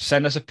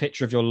 send us a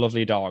picture of your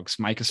lovely dogs.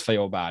 Make us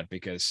feel bad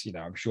because,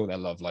 I'm sure they're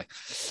lovely.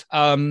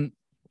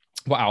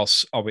 What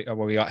else what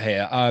we got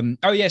here?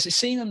 Yes, it's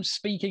seeing them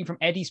speaking from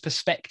Eddie's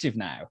perspective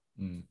now.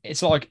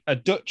 It's like a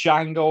Dutch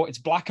angle. It's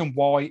black and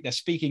white. They're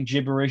speaking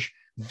gibberish.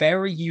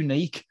 Very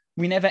unique.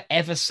 We never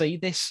ever see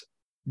this.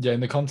 Yeah, in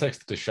the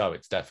context of the show,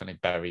 it's definitely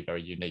very,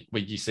 very unique.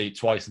 You see it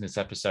twice in this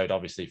episode,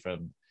 obviously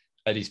from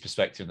Eddie's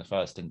perspective in the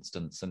first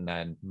instance, and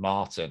then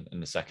Martin in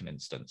the second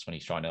instance when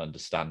he's trying to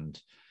understand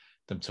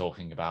them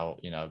talking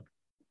about,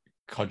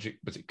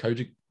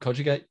 cogitating,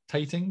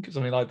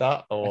 something like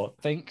that, or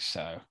I think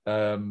so.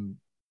 And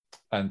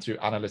through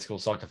analytical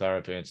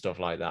psychotherapy and stuff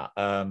like that.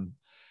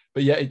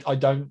 But yeah, I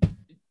don't,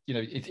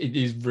 it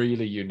is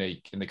really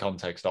unique in the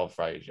context of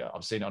Frasier.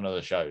 I've seen it on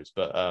other shows,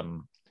 but I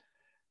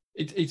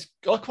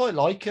quite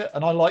like it,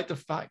 and I like the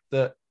fact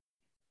that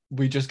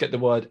we just get the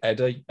word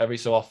Eddie every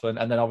so often,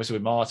 and then obviously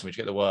with Martin, we just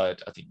get the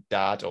word, I think,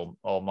 Dad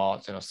or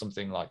Martin or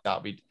something like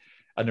that.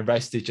 And the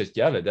rest is just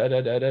yelling, da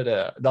da da da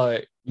da.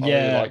 I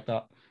really like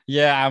that.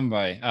 Yeah, am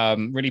I?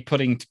 Really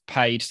putting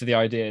paid to the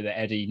idea that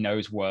Eddie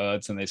knows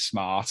words and is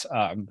smart.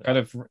 Kind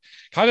of,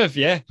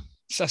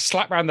 it's a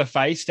slap around the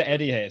face to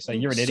Eddie here,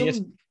 saying you're an idiot.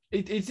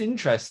 It's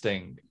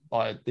interesting,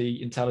 like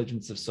the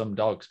intelligence of some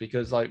dogs,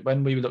 because like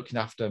when we were looking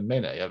after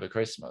Minnie over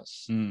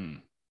Christmas,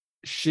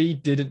 she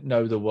didn't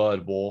know the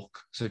word walk.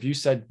 So if you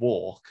said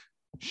walk,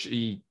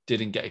 she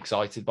didn't get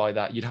excited by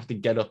that. You'd have to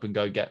get up and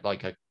go get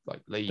the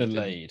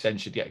lead. Then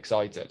she'd get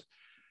excited.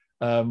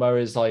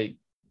 Whereas like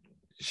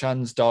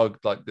Shan's dog,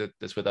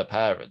 that's with her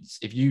parents,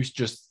 if you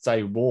just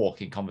say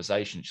walk in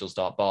conversation, she'll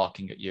start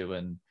barking at you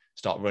and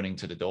start running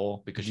to the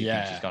door because she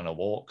thinks she's going to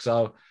walk.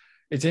 So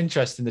it's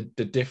interesting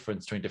the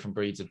difference between different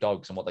breeds of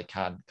dogs and what they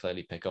can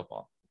clearly pick up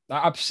on.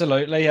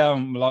 Absolutely.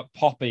 Like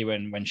Poppy,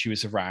 when she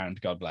was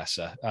around, God bless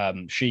her,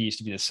 she used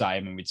to be the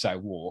same, and we'd say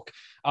walk.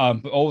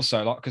 But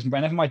also, like, because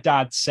whenever my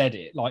dad said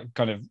it, like,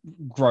 kind of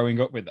growing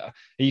up with her,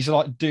 he used to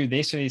like do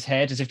this in his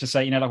head as if to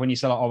say, like when you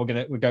say, like, oh,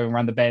 we're going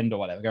around the bend or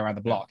whatever, go around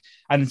the block.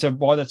 And so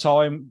by the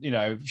time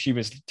she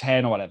was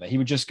 10 or whatever, he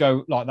would just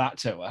go like that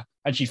to her,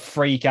 and she'd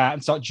freak out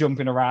and start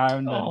jumping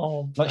around.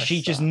 And, like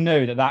she just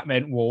knew that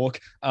meant walk.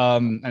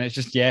 And it's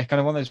just kind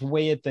of one of those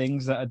weird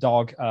things that a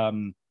dog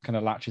kind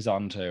of latches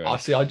onto. I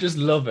see. I just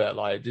love it.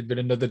 Like there'd been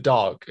another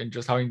dog, and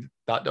just having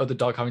that other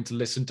dog having to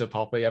listen to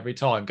Poppy every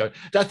time. Go,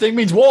 that thing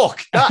means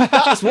walk.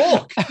 That's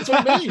walk. That's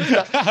what it means.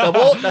 That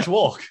walk. That's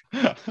walk.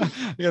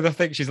 The other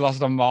thing she's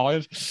lost her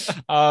mind.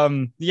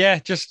 Yeah,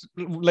 just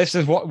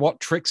listeners, what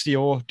tricks do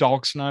your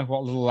dogs know?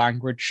 What little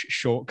language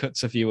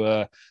shortcuts have you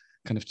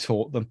kind of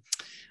taught them?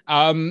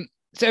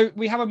 So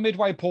we have a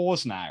midway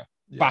pause now.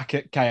 Yeah. Back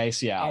at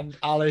KACL, and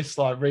Alice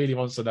like really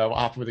wants to know what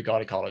happened with the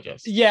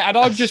gynecologist. Yeah, and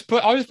I just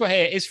put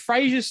here: is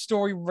Frasier's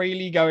story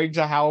really going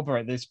to help her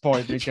at this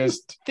point?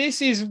 Because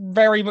this is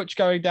very much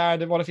going down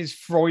to one of his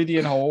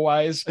Freudian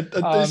hallways. At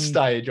this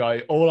stage,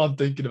 right? All I'm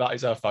thinking about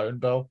is her phone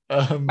bill.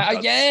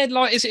 Yeah,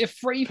 like is it a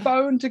free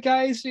phone to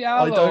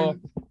KACL?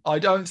 I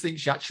don't think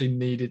she actually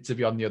needed to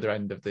be on the other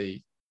end of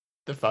the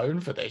phone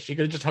for this. She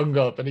could have just hung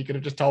up and he could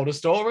have just told a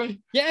story.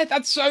 Yeah,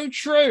 that's so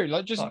true.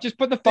 Like just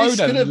put the phone. This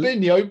could have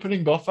been the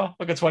opening buffer,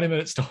 like a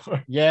 20-minute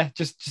story. Yeah,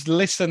 just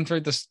listen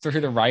through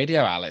the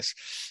radio, Alice.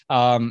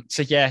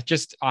 So yeah,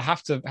 just I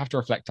have to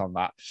reflect on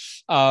that.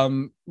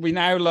 We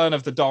now learn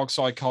of the dog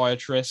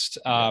psychiatrist.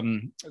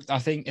 I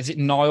think is it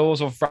Niles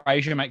or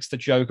Frasier makes the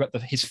joke at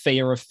his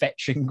fear of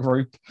fetching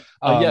group.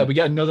 Yeah, we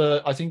get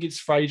another. I think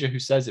it's Frasier who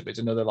says it, but it's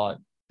another line.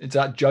 It's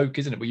that joke,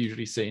 isn't it? We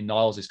usually see in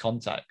Niles'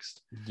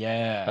 context.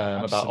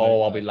 Yeah. About,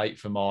 I'll be late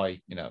for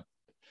my,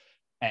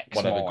 X,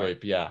 whatever Y.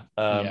 Group. Yeah.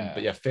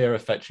 But yeah, fear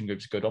of fetching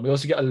group's a good one. We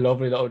also get a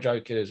lovely little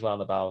joke here as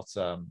well about,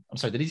 I'm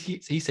sorry, did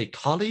he say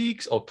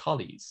colleagues or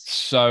collies?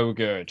 So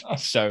good.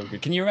 So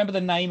good. Can you remember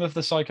the name of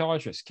the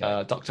psychiatrist?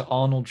 Dr.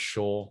 Arnold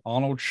Shaw.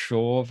 Arnold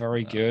Shaw.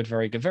 Very good.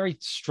 Very good. Very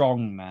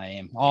strong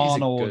name.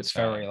 Arnold's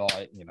very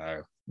like,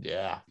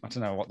 Yeah, I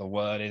don't know what the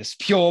word is.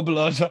 Pure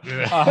blood.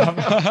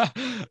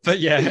 But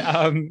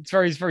yeah, it's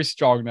very, very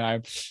strong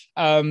now.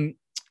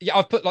 Yeah,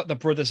 I've put like the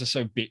brothers are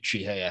so bitchy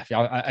here.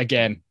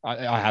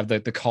 I have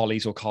the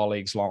collies or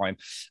colleagues line.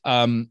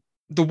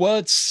 The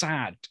word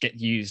sad get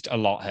used a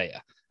lot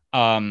here.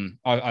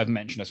 I've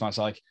mentioned this. I was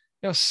like,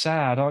 you're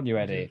sad, aren't you,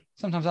 Eddie?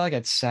 Sometimes I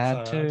get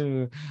sad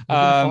too.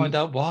 Find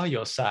out why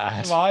you're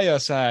sad. Why you're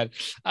sad.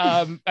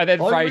 And then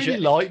I Frasier. really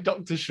like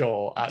Dr.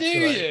 Shaw, actually. Do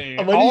you?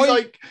 And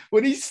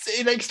when he's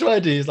sitting next to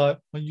Eddie, he's like,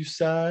 "Are you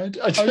sad?"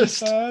 I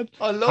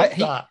love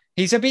that.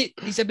 He's a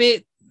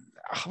bit.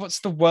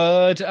 What's the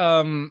word?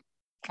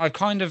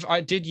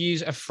 I did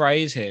use a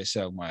phrase here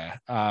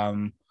somewhere.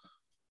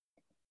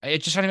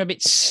 It just found him a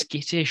bit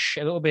skittish,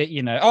 a little bit,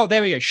 Oh,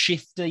 there we go.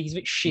 Shifty. He's a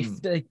bit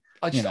shifty.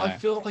 I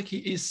feel like he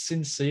is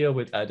sincere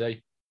with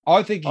Eddie.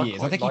 I think he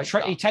is. I think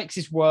he takes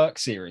his work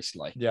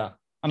seriously. Yeah.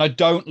 And I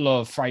don't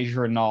love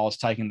Frasier and Niles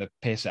taking the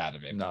piss out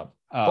of him. No.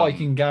 But I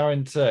can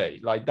guarantee,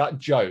 like that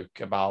joke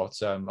about,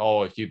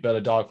 if you bill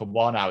a dog for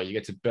 1 hour, you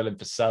get to bill him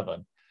for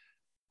 7.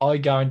 I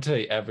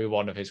guarantee every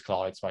one of his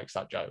clients makes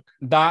that joke.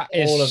 That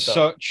is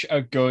such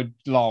a good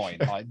line.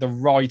 Like the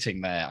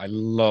writing there, I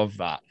love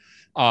that.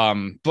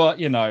 But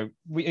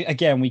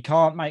we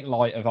can't make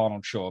light of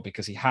Arnold Shaw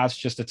because he has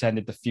just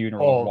attended the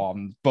funeral of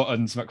one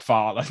Buttons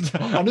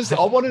McFarlane. Honestly,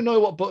 I want to know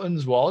what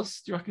Buttons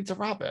was. Do you reckon it's a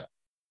rabbit?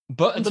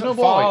 Buttons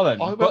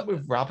McFarlane. I went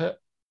with rabbit.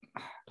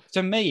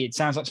 To me, it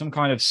sounds like some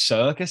kind of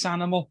circus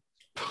animal.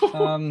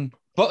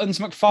 Buttons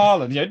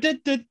McFarlane,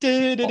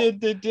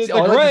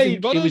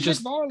 it was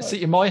just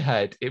see in my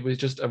head, it was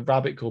just a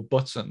rabbit called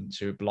Buttons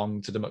who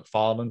belonged to the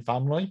McFarlane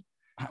family,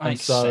 and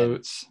so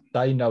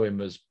they know him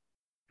as,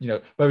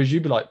 whereas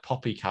you'd be like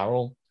Poppy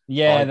Carroll.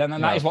 Yeah, then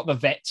that is what the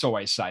vets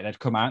always say. They'd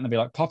come out and they'd be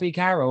like, Poppy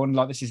Carroll, and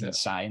like, this is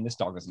insane. This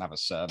dog doesn't have a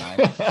surname.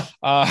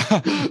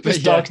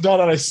 This dog's not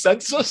on a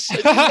census.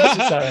 It's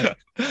necessary.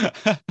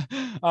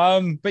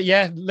 But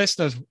yeah,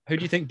 listeners, who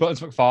do you think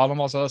Buttons McFarlane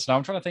was?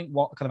 I'm trying to think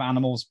what kind of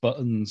animals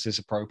Buttons is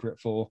appropriate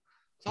for.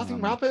 I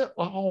think rabbit.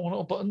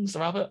 Little Buttons, the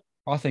rabbit.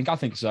 I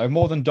think so.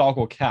 More than dog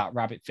or cat,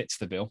 rabbit fits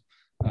the bill.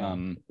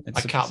 A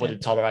cat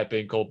wouldn't tolerate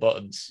being called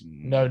Buttons.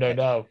 No.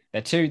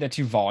 They're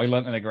too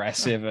violent and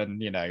aggressive and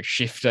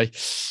shifty.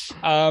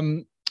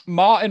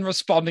 Martin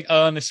responding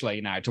earnestly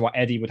now to what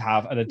Eddie would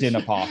have at a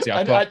dinner party.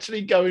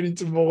 Actually going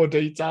into more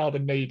detail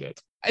than needed.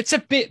 It's a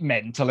bit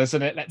mental,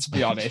 isn't it? Let's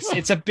be honest.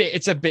 It's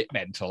a bit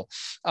mental.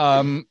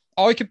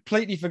 I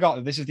completely forgot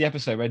that this is the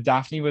episode where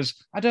Daphne was,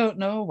 I don't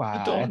know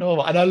why. And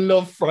I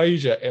love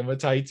Frasier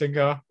imitating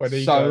her when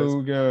he goes.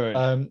 So good.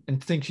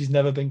 And think she's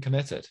never been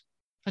committed.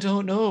 I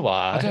don't know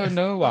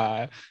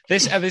why.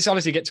 This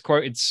honestly gets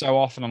quoted so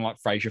often on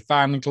like Frasier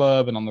Fan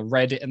Club and on the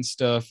Reddit and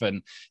stuff.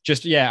 And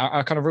just,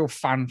 a kind of real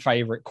fan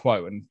favorite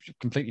quote, and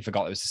completely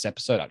forgot it was this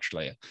episode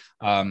actually.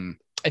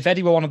 If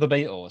Eddie were one of the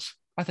Beatles,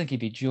 I think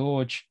he'd be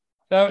George.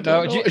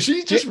 No.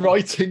 She's just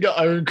writing her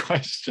own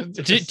questions.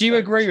 Do you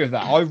agree with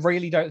that? I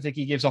really don't think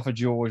he gives off a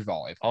George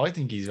vibe. I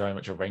think he's very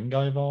much a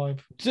Ringo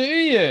vibe. Do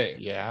you?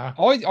 Yeah.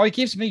 I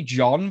gives me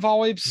John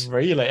vibes.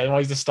 Really? And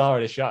he's the star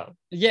of the show.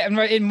 Yeah, and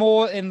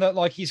in that,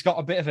 like, he's got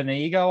a bit of an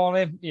ego on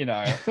him,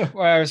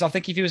 Whereas I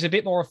think if he was a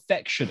bit more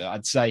affectionate,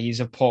 I'd say he's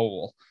a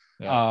Paul.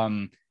 Yeah.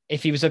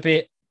 If he was a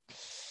bit,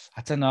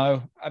 I don't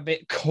know, a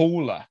bit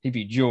cooler, he'd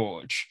be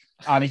George.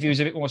 And if he was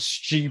a bit more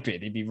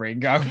stupid, he'd be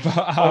Ringo.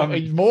 But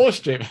he's more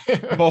stupid.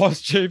 more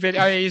stupid.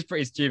 Oh, he's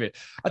pretty stupid.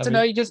 I don't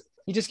know. He just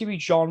give me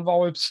John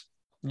vibes.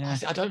 Yeah.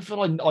 I don't feel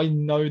like I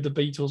know the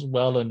Beatles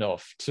well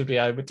enough to be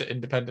able to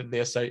independently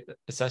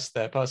assess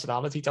their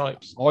personality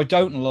types. I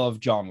don't love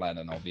John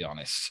Lennon, I'll be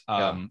honest.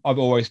 I've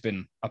always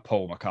been a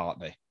Paul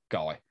McCartney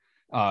guy.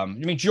 I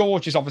mean,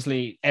 George is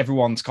obviously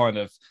everyone's kind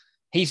of,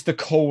 he's the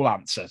cool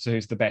answer to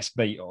who's the best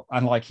Beatle.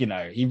 And like, you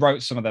know, he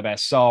wrote some of the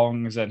best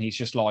songs and he's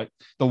just like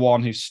the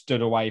one who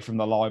stood away from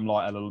the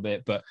limelight a little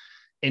bit. But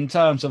in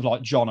terms of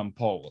like John and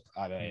Paul,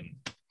 I mean,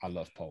 I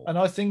love Paul. And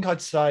I think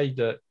I'd say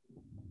that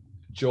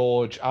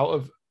George,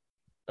 out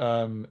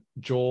of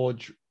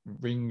George,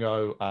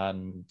 Ringo,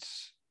 and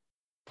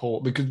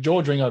Paul, because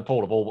George, Ringo, and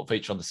Paul have all but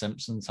featured on The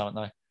Simpsons, haven't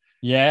they?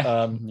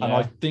 Yeah. And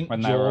I think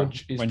when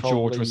George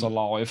was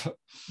alive,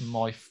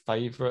 my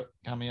favourite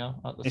cameo.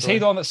 Is he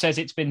the one that says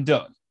it's been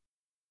done?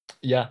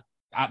 Yeah.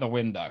 At the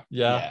window.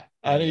 Yeah.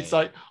 And it's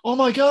like, oh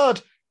my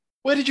God,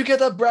 where did you get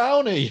that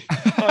brownie?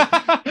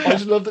 I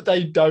just love that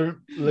they don't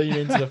lean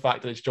into the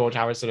fact that it's George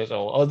Harrison at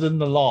all. Other than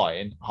the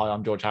line, "Hi,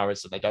 I'm George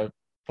Harrison," they don't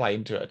play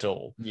into it at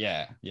all.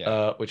 Yeah.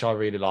 Which I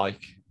really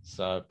like.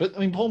 So, but I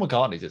mean, Paul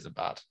McCartney's isn't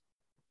bad.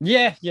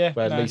 Yeah.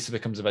 Where Lisa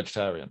becomes a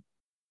vegetarian.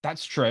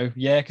 That's true.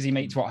 Yeah, because he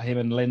meets him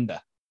and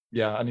Linda.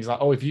 Yeah, and he's like,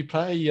 "Oh, if you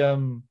play,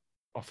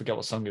 I forget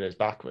what song it is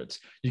backwards,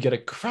 you get a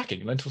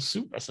cracking lentil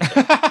soup recipe."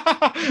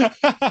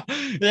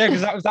 Yeah,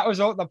 because that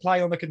was all the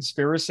play on the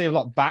conspiracy of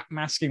like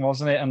backmasking,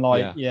 wasn't it? And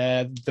like,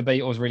 the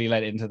Beatles really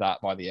led into that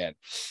by the end.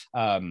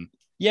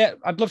 Yeah,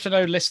 I'd love to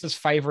know listeners'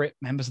 favorite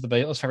members of the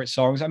Beatles, favorite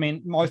songs. I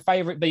mean, my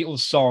favorite Beatles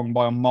song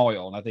by a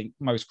mile, and I think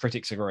most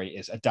critics agree,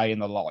 is "A Day in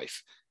the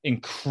Life."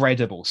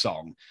 Incredible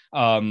song,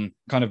 kind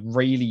of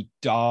really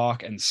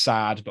dark and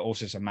sad, but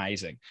also just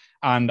amazing.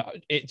 And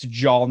it's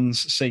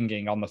John's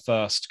singing on the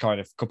first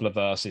kind of couple of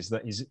verses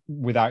that is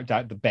without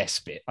doubt the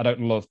best bit. I don't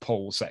love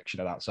Paul's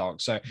section of that song,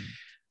 so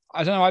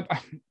I don't know.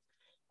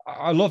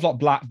 I love like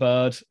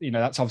Blackbird. You know,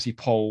 that's obviously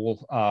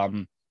Paul.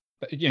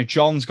 But you know,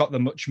 John's got the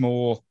much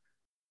more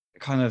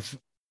kind of.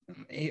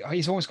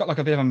 He's always got like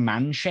a bit of a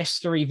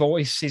Manchestery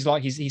voice. He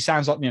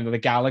sounds like, you know, the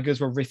Gallaghers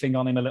were riffing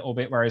on him a little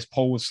bit, whereas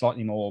Paul was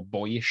slightly more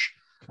boyish.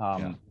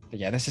 But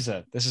yeah, this is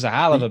a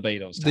hell of a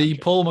Beatles. The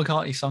Paul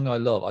McCartney song I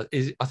love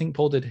is, I think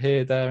Paul did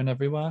 "Here, There, and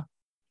Everywhere."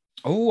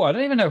 Oh, I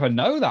don't even know if I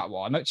know that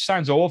one. It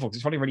sounds awful because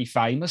it's probably really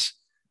famous.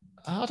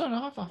 I don't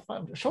know.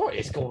 I'm sure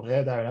it's called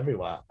 "Here, There, and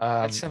Everywhere."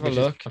 Let's have a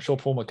look. I'm sure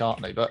Paul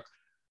McCartney, but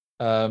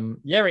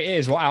yeah, it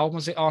is. What album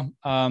was it on?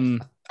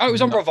 It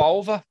was on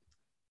Revolver.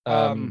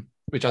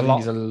 Which I think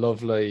is a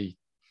lovely,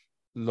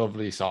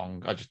 lovely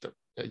song. I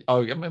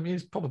mean,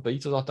 it's probably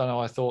Beatles. I don't know.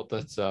 I thought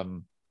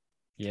that,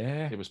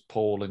 it was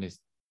Paul in his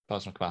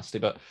personal capacity,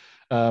 but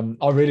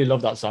I really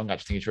love that song. I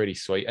just think it's really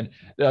sweet. And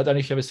I don't know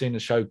if you've ever seen the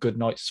show Good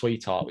Night,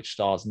 Sweetheart, which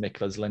stars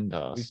Nicholas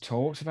Lyndhurst. We've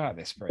talked about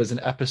this. There's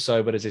an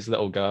episode where there's this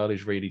little girl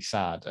who's really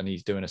sad, and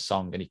he's doing a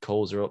song, and he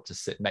calls her up to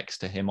sit next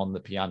to him on the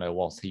piano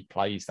whilst he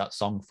plays that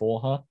song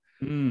for her.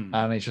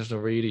 And it's just a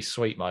really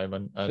sweet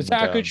moment. And, is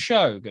that a good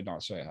show? Good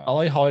Night, Sweetheart.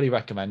 I highly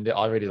recommend it.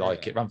 I really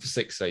like it. It ran for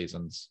 6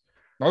 seasons.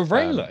 Oh,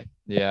 really?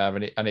 Yeah,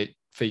 and it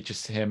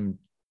features him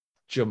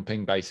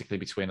jumping basically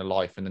between a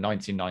life in the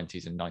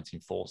 1990s and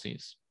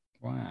 1940s.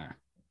 Wow.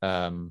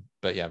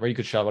 But yeah, really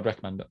good show. I'd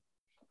recommend it.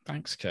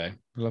 Thanks, Kay.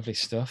 Lovely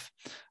stuff.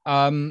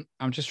 I'm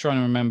just trying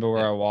to remember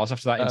where I was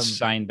after that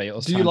insane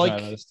Beatles. Do you like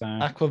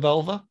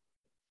Aquavelva?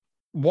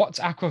 What's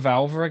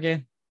Aquavelva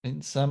again?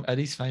 It's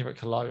Eddie's favorite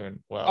cologne.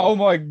 Well, oh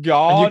my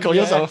God! And you call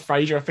yourself a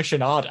Fraser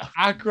aficionado.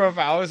 Aquavelva.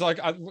 I was like,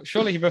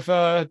 surely you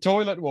prefer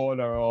toilet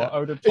water or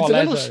eau de toilette. It's a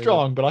little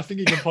strong, but I think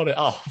you can put it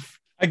off.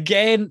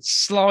 Again,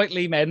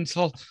 slightly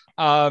mental.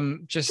 But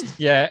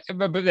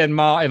then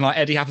Martin, like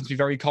Eddie, happens to be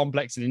very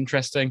complex and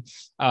interesting.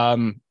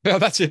 But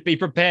that's it. Be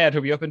prepared.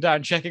 He'll be up and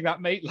down checking that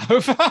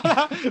meatloaf.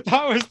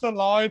 That was the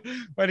line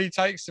when he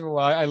takes him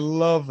away. I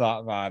love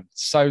that, man.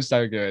 So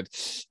good.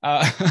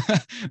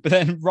 But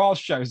then Ross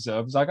shows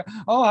up. It's like,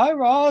 oh, hi,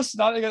 Ross.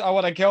 I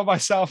want to kill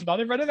myself, not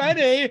in front of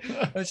Eddie.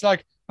 And it's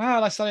like,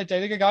 wow, I started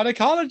dating a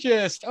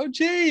gynecologist. Oh,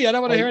 gee, I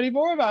don't want to hear any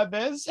more about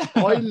this.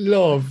 I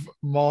love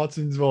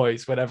Martin's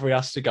voice whenever he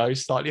has to go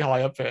slightly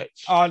higher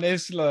pitch.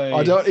 Honestly.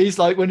 He's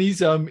like when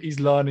he's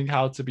learning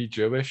how to be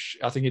Jewish.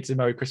 I think it's in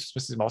Merry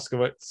Christmas, Mrs.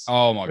 Moskowitz.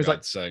 Oh my God.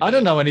 Like, so I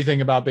don't know anything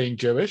about being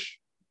Jewish.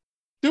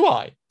 Do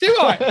I? Do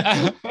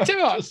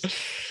I?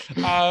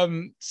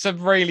 Some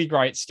really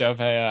great stuff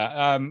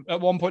here. At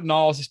one point,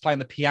 Niles is playing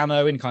the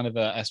piano in kind of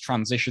a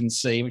transition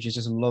scene, which is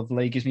just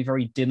lovely. Gives me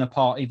very dinner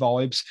party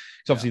vibes.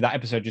 So obviously that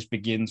episode just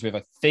begins with,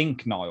 I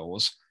think,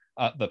 Niles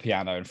at the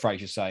piano and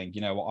Fraser saying,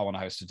 you know what, I want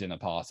to host a dinner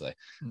party.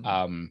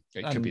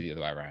 It could be the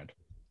other way around.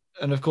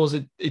 And of course,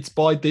 it's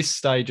by this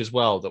stage as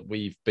well that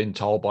we've been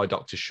told by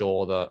Dr.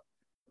 Shaw that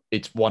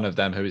it's one of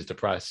them who is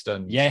depressed,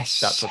 and Yes.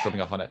 that's what's rubbing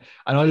off on it.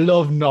 And I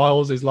love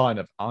Niles' line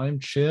of "I'm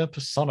cheer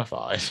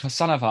personified."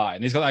 Personified.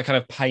 And he's got that kind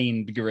of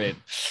pained grin.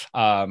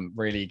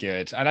 Really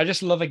good. And I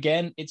just love,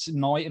 again, it's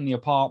night in the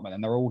apartment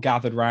and they're all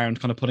gathered around,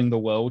 kind of putting the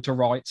world to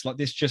rights. Like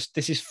this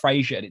is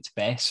Frasier at its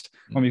best.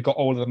 When we've got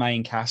all of the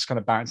main cast kind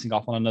of bouncing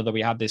off one another.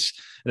 We had this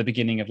at the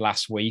beginning of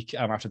last week,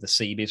 after the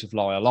CBs with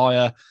Liar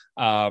Liar.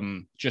 Oh,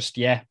 I've just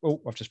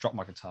dropped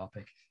my guitar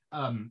pick.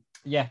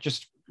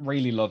 Just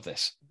really love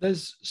this.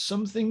 There's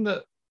something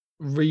that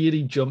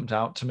really jumped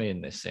out to me in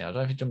this scene. I don't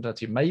know if it jumped out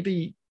to you.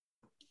 Maybe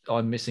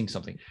I'm missing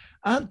something.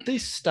 At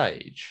this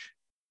stage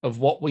of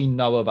what we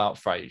know about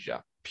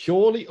Frasier,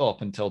 purely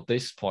up until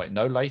this point,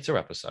 no later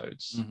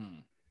episodes,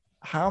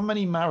 how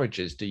many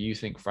marriages do you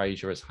think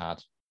Frasier has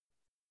had?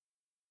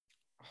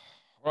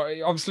 Well,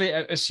 obviously,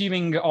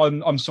 assuming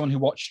I'm someone who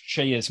watched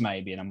Cheers,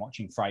 maybe, and I'm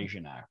watching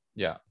Frasier now.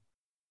 Yeah.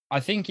 I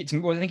think he's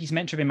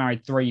meant to have been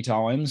married 3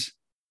 times.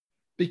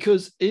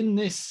 Because in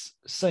this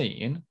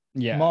scene,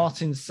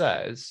 Martin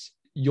says,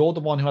 you're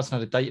the one who hasn't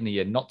had a date in a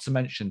year, not to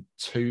mention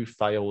 2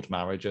 failed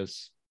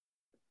marriages.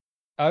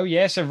 Oh,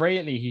 yeah. So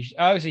really,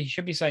 so he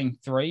should be saying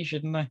 3,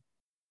 shouldn't he?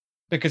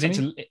 Because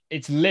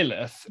it's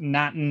Lilith,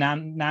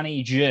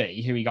 Nanny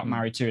G, who he got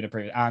married to in a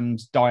previous, and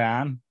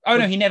Diane. Oh,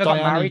 no, he never got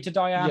married to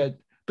Diane. Yeah.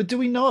 But do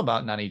we know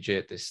about Nanny G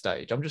at this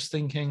stage? I'm just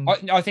thinking.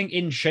 I think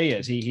in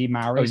Cheers, he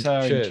marries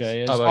her in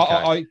Cheers. Oh, okay.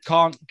 I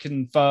can't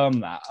confirm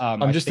that.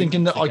 I'm just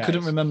thinking that I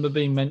couldn't remember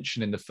being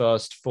mentioned in the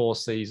first 4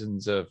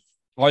 seasons of.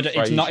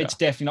 It's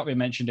definitely not been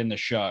mentioned in the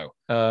show.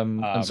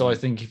 And so I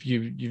think if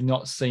you've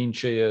not seen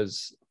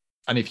Cheers,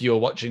 and if you're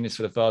watching this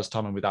for the first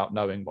time and without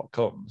knowing what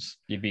comes,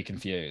 you'd be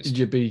confused.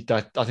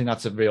 I think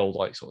that's a real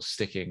sort of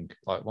sticking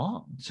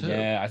what?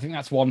 Yeah, I think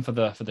that's one for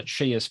the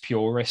Cheers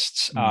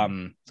purists,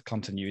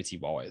 continuity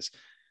wise.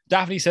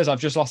 Daphne says, I've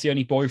just lost the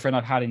only boyfriend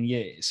I've had in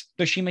years.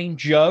 Does she mean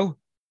Joe?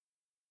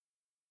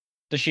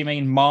 Does she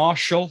mean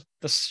Marshall?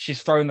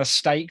 She's throwing the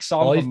stakes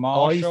on for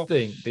Marshall. I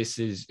think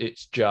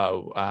it's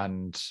Joe,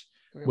 and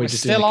we're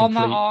just still on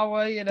that, are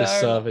we?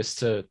 Disservice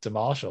to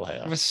Marshall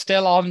here. We're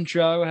still on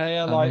Joe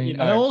here.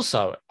 And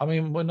also, are we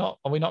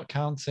not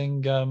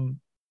counting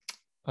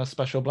a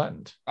special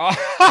blend?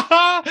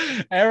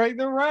 Eric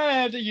the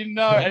Red,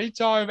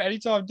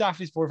 anytime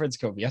Daphne's boyfriend's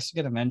come, he has to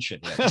get a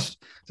mention. Just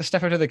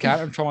step into the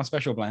counter and try my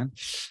special blend.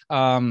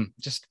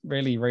 Just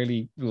really,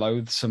 really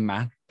loathsome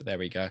man. But there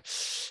we go.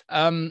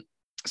 Some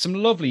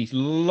lovely,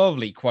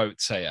 lovely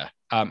quotes here.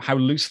 How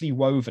loosely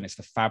woven is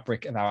the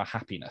fabric of our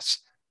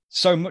happiness.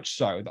 So much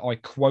so that I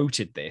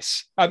quoted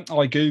this. I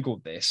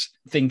Googled this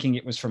thinking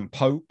it was from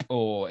Pope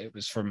or it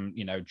was from,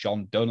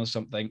 John Donne or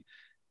something.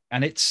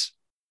 And it's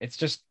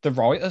just the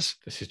writers.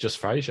 This is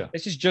just Frasier.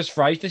 This is just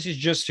Frasier. This is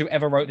just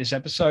whoever wrote this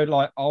episode.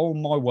 Like, oh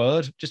my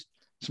word. Just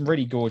some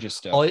really gorgeous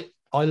stuff.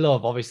 I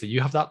love, obviously, you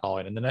have that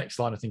line. And the next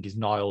line, I think, is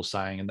Niall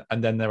saying,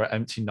 and then there are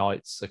empty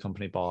nights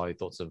accompanied by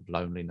thoughts of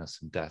loneliness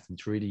and death. And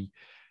it's really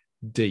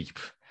deep.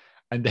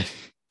 And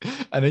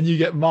then you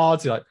get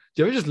Marty like,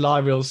 do you ever just lie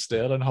real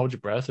still and hold your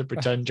breath and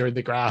pretend you're in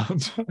the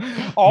ground?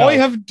 I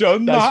have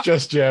done that. That's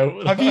just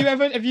Joe. Have you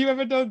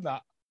ever done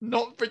that?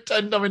 Not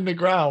pretend I'm in the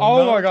ground.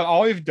 Oh my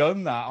God, I've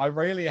done that. I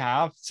really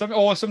have.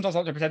 Sometimes I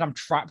like to pretend I'm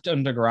trapped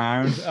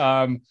underground.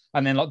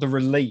 And then the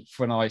relief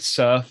when I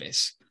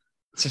surface.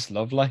 It's just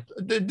lovely.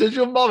 Does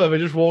your mum ever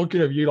just walk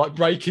in of you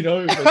breaking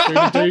over through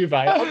the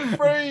duvet? I'm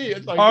free.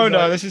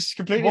 No, this is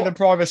completely the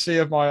privacy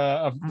of my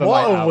of the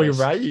what have we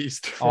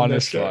raised?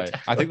 Honestly,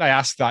 I think they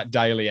ask that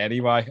daily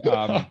anyway.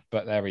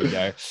 But there we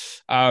go.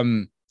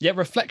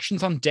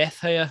 Reflections on death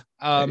here.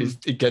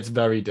 It gets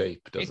very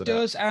deep, doesn't it? It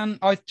does, and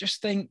I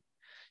just think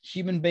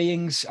human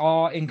beings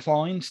are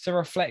inclined to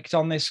reflect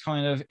on this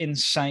kind of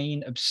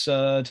insane,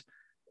 absurd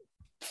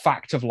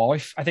fact of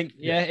life. I think,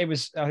 I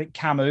think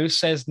Camus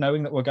says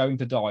knowing that we're going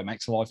to die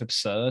makes life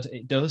absurd.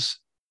 It does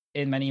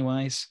in many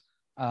ways.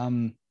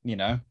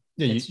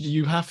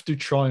 You have to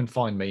try and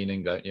find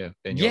meaning, don't you,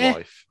 in your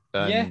life?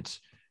 And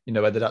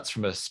whether that's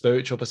from a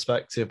spiritual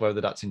perspective,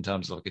 whether that's in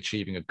terms of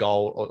achieving a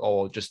goal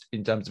or just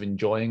in terms of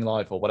enjoying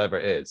life or whatever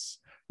it is,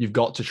 you've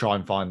got to try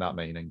and find that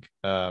meaning.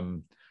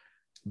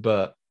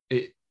 But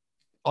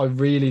I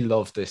really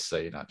love this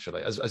scene,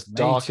 actually, as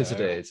dark as it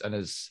is,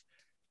 and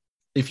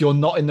if you're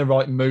not in the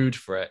right mood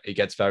for it, it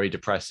gets very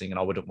depressing and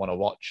I wouldn't want to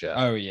watch it.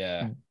 Oh,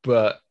 yeah.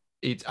 But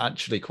it's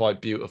actually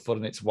quite beautiful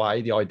in its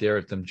way, the idea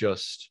of them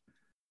just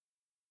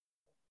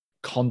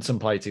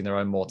contemplating their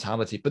own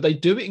mortality. But they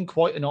do it in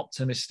quite an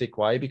optimistic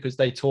way because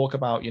they talk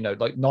about,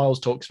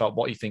 Niles talks about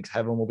what he thinks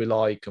heaven will be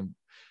like and,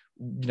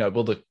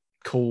 will the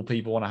cool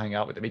people want to hang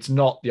out with him. It's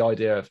not the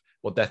idea of,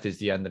 well, death is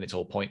the end and it's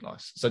all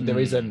pointless. So there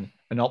is an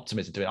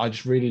optimism to it. I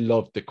just really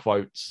love the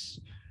quotes,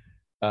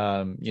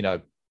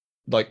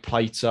 like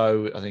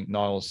Plato. I think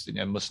Niles,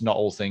 must not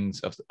all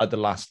things at the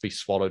last be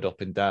swallowed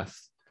up in death.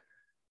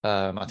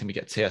 I think we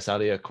get T.S.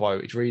 Eliot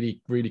quote. It's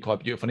really, really quite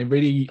beautiful. And it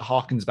really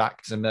harkens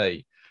back to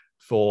me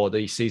for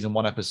the season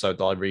 1 episode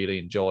that I really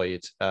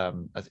enjoyed.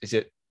 Is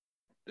it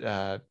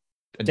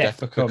Death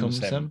Becomes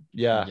Him?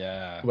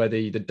 Yeah. Where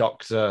the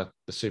doctor,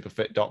 the super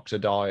fit doctor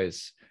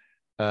dies.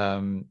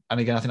 And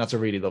again, I think that's a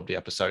really lovely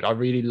episode. I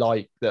really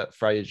like that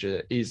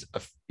Frasier is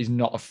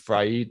not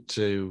afraid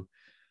to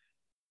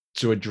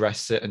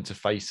address it and to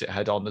face it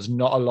head on. There's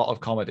not a lot of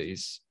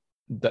comedies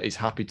that is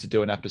happy to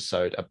do an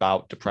episode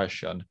about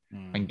depression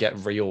and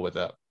get real with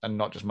it and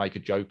not just make a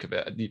joke of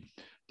it.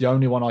 The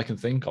only one I can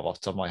think of off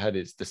the top of my head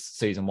is this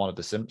season 1 of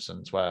The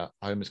Simpsons, where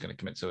Homer's going to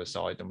commit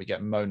suicide, and we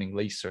get Moaning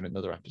Lisa in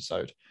another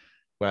episode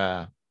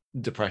where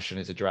depression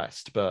is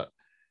addressed. But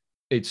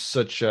it's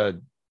such a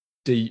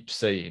deep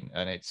scene,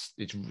 and it's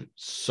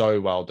so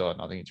well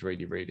done. I think it's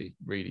really, really,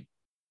 really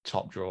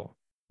top draw.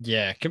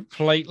 Yeah,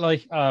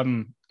 completely.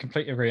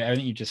 Completely agree. I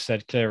think you just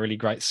said, Claire, really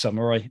great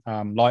summary.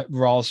 Like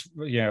Roz,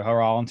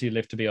 her auntie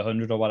lived to be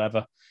 100 or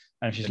whatever.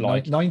 And she's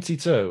like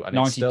 92, and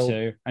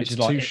 92, and she's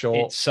like, too short.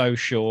 It's so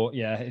short.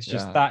 Yeah, it's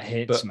just that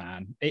hits,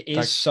 man. It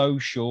is so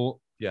short.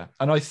 Yeah,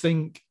 and I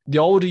think the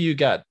older you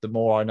get, the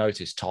more I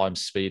notice time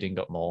speeding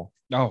up more.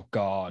 Oh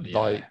God, yeah.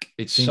 Like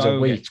it seems a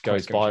week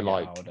goes by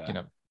like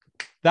older.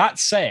 That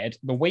said,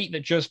 the week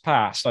that just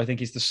passed, I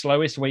think, is the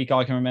slowest week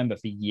I can remember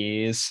for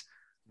years.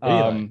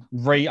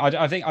 Really?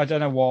 I think, I don't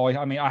know why.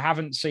 I mean, I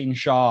haven't seen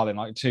Charles in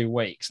like 2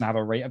 weeks, and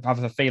I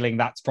have a feeling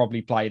that's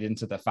probably played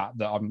into the fact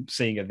that I'm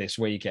seeing her this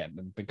weekend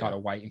and been kind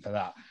of waiting for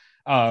that.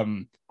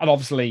 And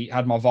obviously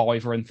had my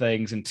Viva and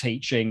things and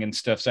teaching and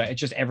stuff. So it's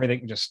just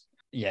everything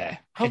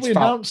Have we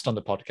announced on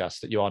the podcast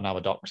that you are now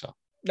a doctor?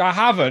 I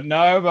haven't,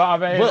 no, but I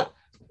mean, well,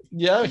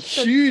 yeah,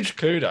 huge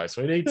kudos.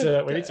 We need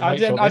to. I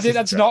did.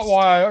 That's not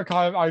why I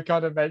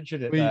kind of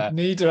mentioned it. We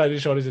need to make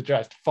sure it's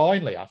addressed.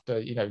 Finally,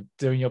 after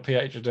doing your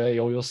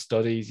PhD, all your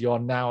studies, you are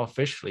now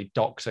officially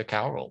Dr.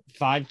 Carroll.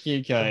 Thank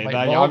you, Kane.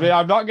 I mean,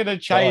 I'm not going to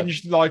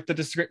change like the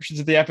descriptions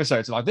of the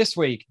episodes. Like this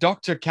week,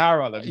 Dr.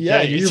 Carroll.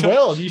 Yeah, you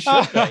will. You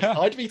should be.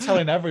 I'd be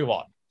telling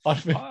everyone.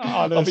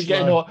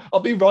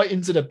 I'll be right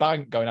into the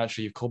bank going,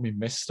 actually, you've called me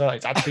Mr.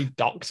 It's actually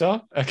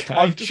Doctor. Okay.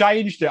 I've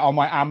changed it on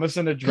my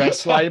Amazon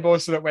address label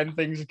so that when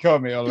things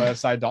come, it'll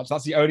say Doctor.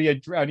 That's the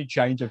only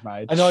change I've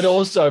made. And I'd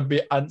also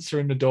be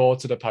answering the door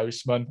to the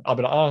postman. I'd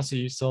be like, so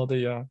you saw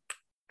the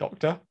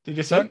Doctor? Did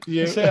you say?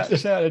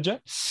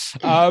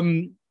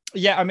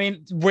 Yeah, I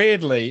mean,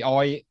 weirdly,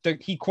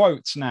 he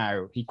quotes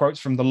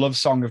from the love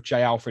song of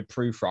J. Alfred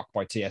Prufrock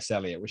by T.S.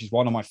 Eliot, which is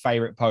one of my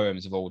favorite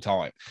poems of all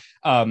time.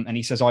 And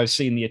he says, I've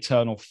seen the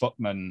eternal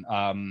footman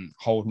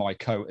hold my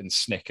coat and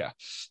snicker.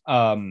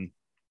 And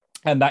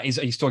that is,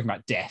 he's talking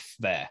about death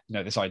there,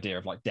 this idea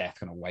of like death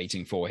kind of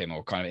waiting for him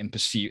or kind of in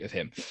pursuit of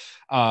him.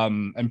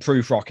 And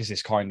Prufrock is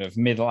this kind of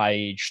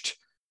middle-aged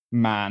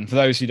man. For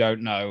those who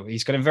don't know,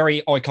 he's got a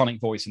very iconic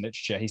voice in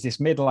literature. He's this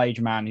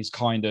middle-aged man who's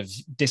kind of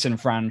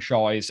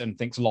disenfranchised and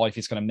thinks life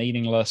is kind of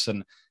meaningless,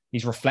 and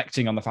he's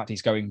reflecting on the fact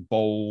he's going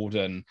bald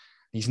and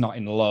he's not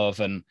in love,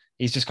 and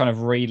he's just kind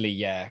of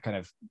really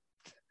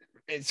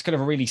it's kind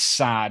of a really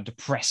sad,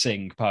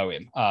 depressing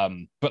poem,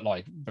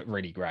 but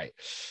really great.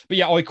 But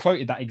yeah, I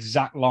quoted that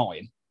exact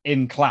line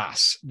in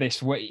class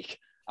this week.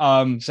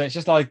 So it's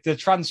just like the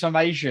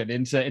transformation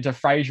into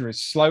Frasier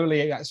is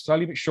slowly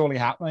but surely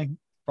happening.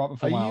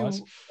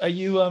 Are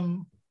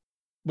you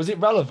was it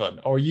relevant,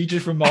 or are you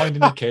just reminding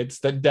the kids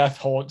that death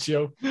haunts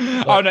you?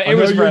 Like, it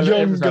was relevant.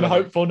 You're young and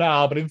hopeful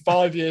now, but in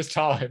 5 years'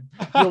 time,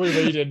 you'll be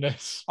reading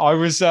this. I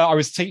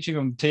was teaching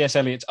them T.S.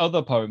 Eliot's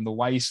other poem, The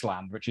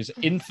Wasteland, which is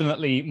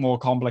infinitely more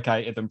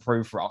complicated than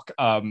Prufrock,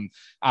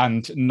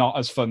 and not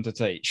as fun to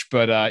teach.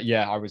 But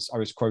I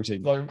was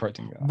quoting.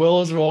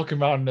 Will's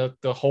walking around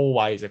the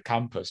hallways of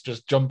campus,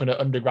 just jumping at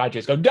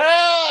undergraduates, going,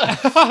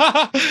 "Death!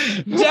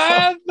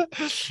 Death!"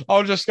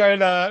 I'll just go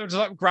just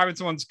like grabbing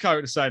someone's coat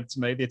and saying to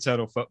me, the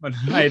eternal footman,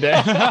 hey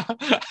there.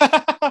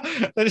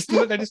 they just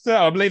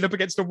I'm leaning up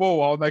against the wall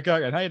while they're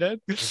going, hey there.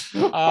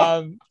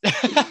 Do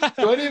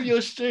any of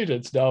your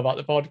students know about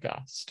the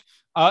podcast?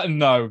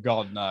 No,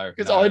 God, no.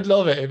 Because I'd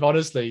love it if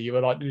honestly you were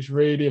like this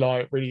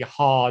really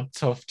hard,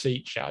 tough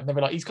teacher, and they'd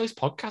be like, he's got his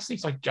podcast, and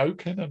he's like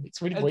joking, and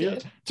it's really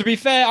weird. To be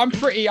fair, I'm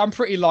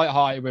pretty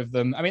light-hearted with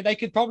them. I mean, they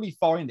could probably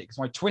find it because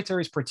my Twitter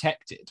is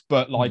protected,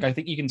 but I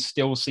think you can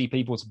still see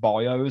people's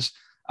bios.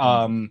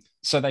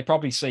 So they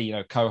probably see,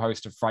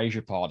 co-host of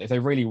Frasier Pod if they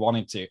really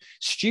wanted to.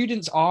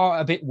 Students are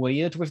a bit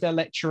weird with their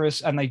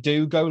lecturers, and they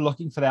do go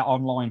looking for their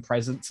online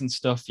presence and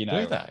stuff. Do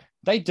they?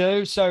 They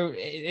do. So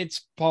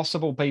it's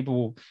possible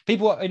people, my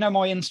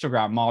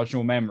Instagram,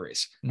 Marginal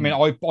Memories. I mean,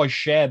 I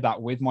shared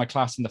that with my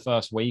class in the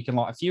first week, and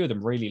a few of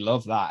them really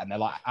love that, and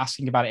they're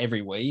asking about it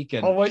every week.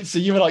 And so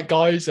you were like,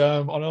 guys,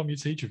 I know I'm your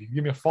teacher. If you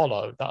give me a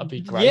follow, that'd be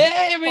great.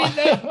 Yeah, I mean,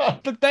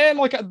 they're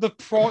like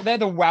they're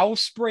the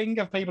wellspring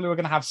of people who are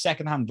going to have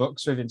secondhand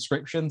books with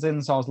inscriptions in.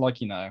 So I was like,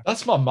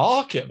 that's my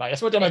market, mate.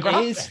 That's my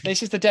demographic.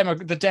 This is the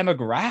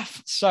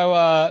demograph.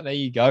 So there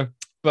you go.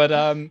 But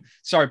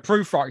sorry,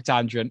 Prufrock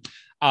tangent.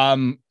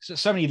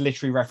 So many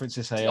literary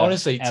references here.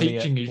 Honestly,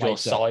 Elliot, teaching is your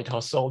side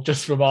hustle,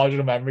 just for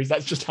Marginal Memories.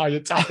 That's just how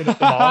you're tapping at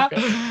the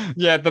market.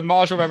 Yeah, the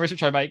Marginal Memories,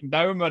 which I make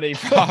no money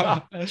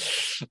from.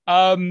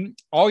 I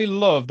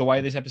love the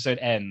way this episode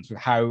ends with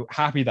how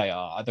happy they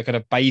are, the kind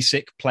of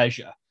basic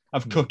pleasure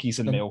of cookies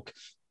and milk.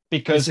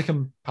 Because it's a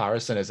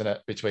comparison, isn't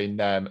it, between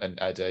them and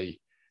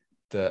Eddie,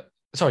 that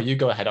Sorry, you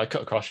go ahead. I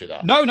cut across you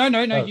there. No.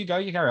 Oh, You go.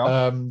 You carry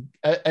on.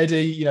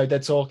 Eddie, they're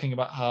talking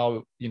about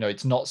how,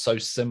 it's not so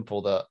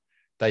simple that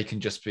they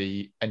can just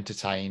be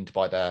entertained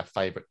by their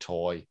favorite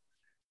toy.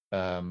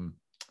 And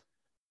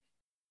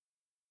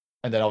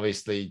then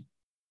obviously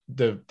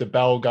the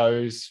bell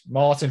goes.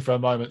 Martin for a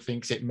moment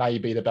thinks it may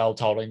be the bell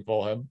tolling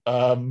for him.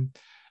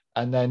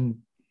 And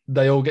then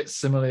they all get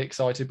similarly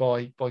excited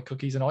by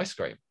cookies and ice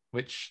cream,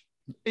 which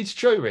it's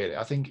true, really.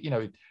 I think,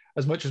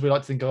 as much as we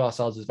like to think of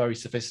ourselves as very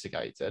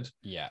sophisticated,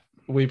 Yeah.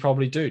 we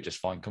probably do just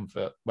find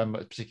comfort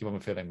particularly when we're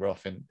feeling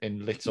rough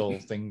in little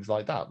things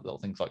like that, little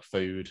things like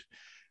food,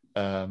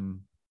 and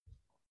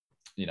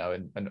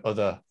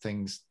other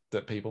things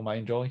that people may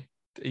enjoy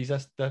to ease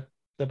their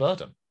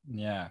burden.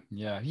 Yeah.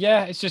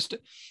 It's just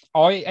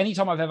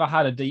anytime I've ever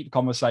had a deep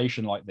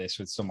conversation like this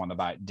with someone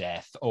about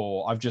death,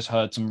 or I've just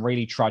heard some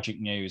really tragic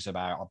news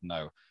about, I don't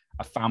know,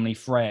 a family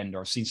friend,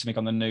 or I've seen something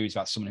on the news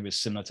about someone who is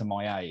similar to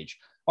my age,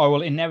 I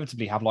will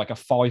inevitably have like a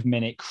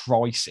 5-minute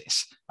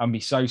crisis and be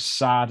so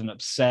sad and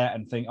upset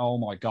and think, oh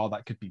my God,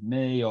 that could be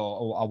me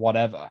or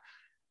whatever.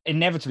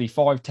 Inevitably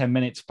 5-10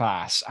 minutes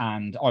pass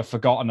and I've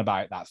forgotten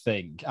about that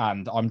thing,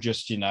 and I'm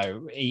just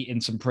eating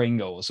some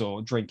Pringles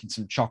or drinking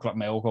some chocolate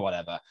milk or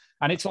whatever.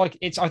 And it's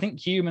I think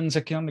humans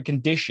are kind of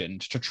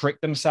conditioned to trick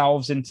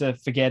themselves into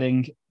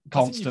forgetting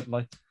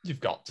constantly. You've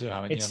got to,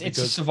 haven't it's you? It's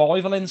a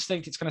survival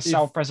instinct. It's kind of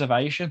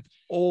self-preservation.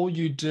 All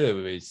you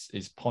do is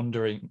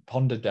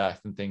ponder death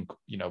and think,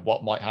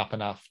 what might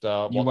happen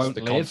after, what's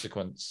the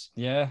consequence.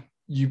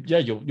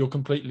 You'll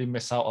completely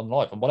miss out on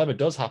life, and whatever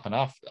does happen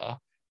after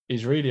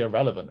is really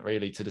irrelevant,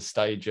 really, to the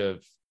stage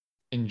of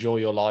enjoy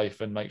your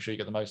life and make sure you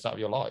get the most out of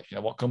your life.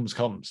 What comes.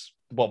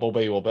 What will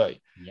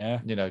be. Yeah.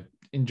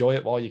 Enjoy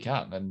it while you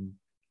can, and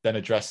then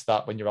address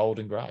that when you're old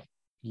and grey.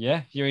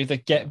 Yeah, you either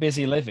get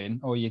busy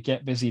living or you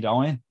get busy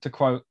dying, to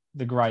quote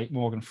the great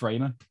Morgan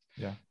Freeman.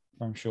 Yeah.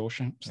 From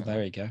Shawshank. So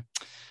there you go.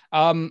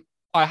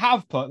 I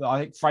have put, I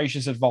think,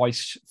 Frasier's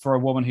advice for a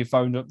woman who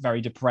phoned up very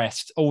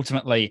depressed,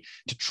 ultimately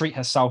to treat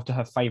herself to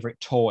her favourite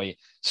toy.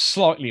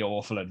 Slightly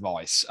awful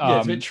advice.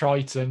 It's a bit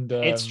trite and...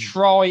 It's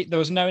trite. There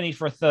was no need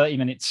for a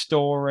 30-minute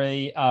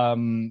story. How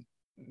on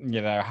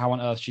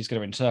earth she's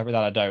going to interpret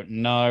that, I don't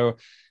know.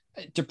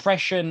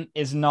 Depression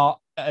is not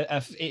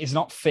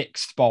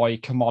fixed by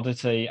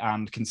commodity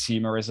and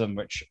consumerism,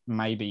 which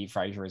maybe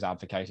Frasier is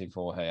advocating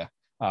for here.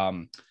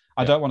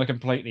 I don't want to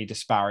completely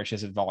disparage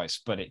his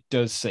advice, but it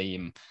does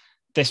seem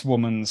this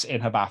woman's in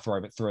her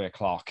bathrobe at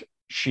 3:00.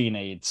 She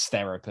needs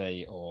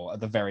therapy, or at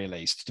the very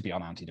least to be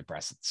on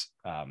antidepressants.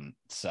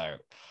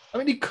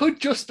 It could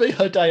just be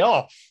her day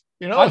off.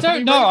 I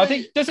don't know. I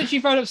think, doesn't she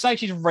phone up saying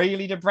she's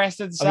really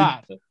depressed and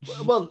sad?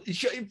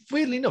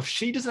 Weirdly enough,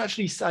 she doesn't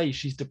actually say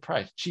she's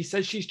depressed. She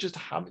says she's just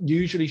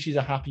usually she's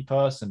a happy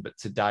person, but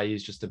today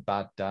is just a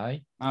bad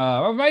day.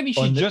 Or maybe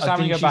she's just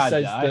having a bad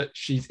day. She says that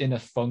she's in a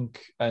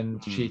funk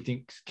and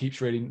she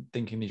keeps really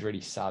thinking these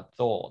really sad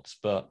thoughts.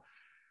 But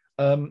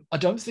I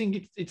don't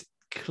think it's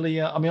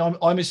clear.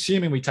 I'm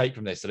assuming we take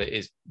from this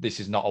that this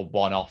is not a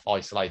one-off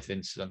isolated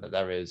incident, that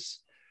there is,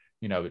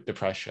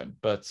 depression,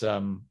 but.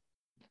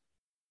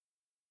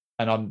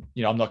 And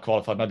I'm not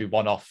qualified. Maybe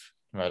one-off.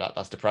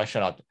 That's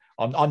depression.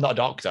 I'm not a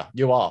doctor.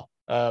 You are.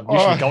 You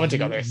should be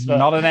commenting on this. But,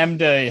 not an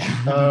MD.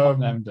 Not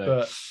an MD.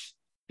 But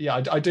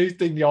yeah, I do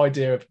think the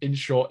idea of in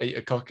short eat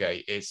a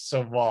cookie is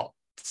somewhat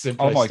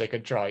simplistic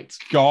and trite.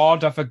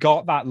 God, I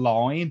forgot that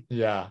line.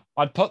 Yeah,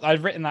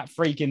 I'd written that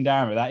freaking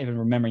down without even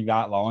remembering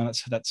that line.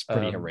 That's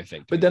pretty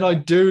horrific. But then I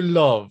do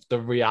love the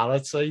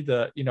reality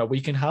that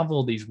we can have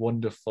all these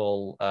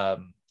wonderful.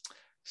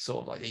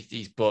 Sort of like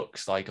these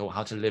books, like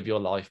how to live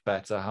your life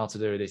better, how to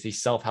do this,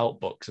 these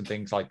self-help books and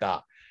things like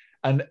that.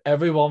 And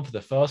everyone for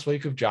the first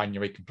week of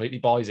January completely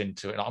buys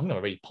into it. And I'm going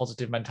to read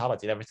positive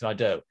mentality in everything I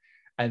do.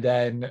 And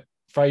then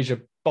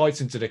Frasier bites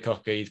into the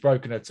cookie, he's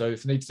broken a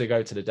tooth, needs to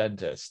go to the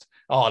dentist.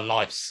 Oh,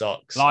 life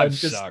sucks.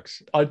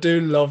 Sucks. I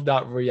do love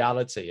that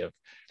reality of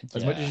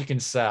as much as you can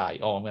say,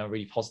 oh, I'm going to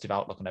read positive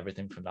outlook on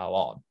everything from now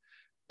on.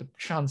 The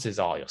chances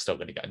are you're still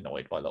going to get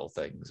annoyed by little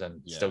things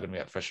and still going to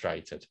get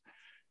frustrated.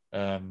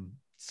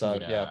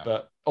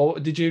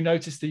 Did you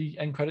notice the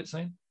end credit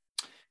scene?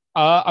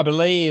 I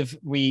believe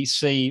we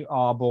see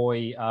our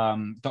boy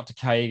Dr.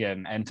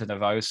 Kagan enter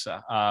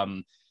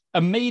Nervosa.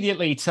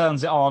 Immediately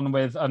turns it on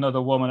with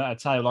another woman at a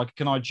table. Like,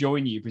 can I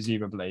join you?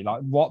 Presumably,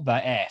 like, what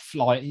the f?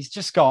 Like,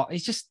 dude's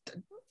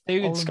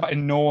got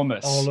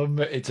enormous. I'll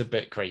admit it's a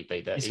bit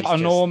creepy. He's got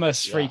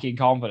enormous freaking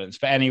confidence.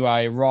 But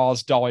anyway,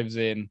 Roz dives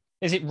in.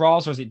 Is it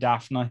Roz or is it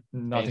Daphne?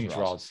 No, I think it's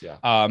Roz.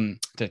 Yeah.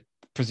 To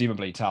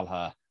presumably tell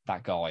her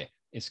that guy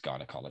is a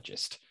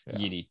gynecologist. Yeah.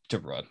 You need to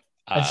run.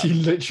 And she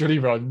literally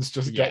runs,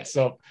 gets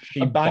up,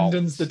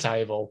 abandons the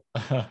table.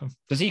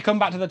 Does he come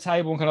back to the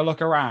table and kind of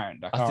look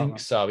around? I think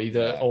so.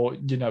 Or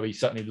he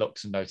certainly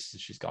looks and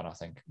notices she's gone, I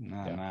think.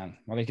 Man.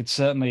 Well, he could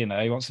certainly,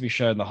 he wants to be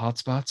showing the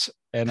hotspots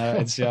in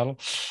Seattle.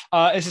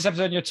 Is this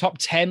episode in your top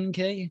 10,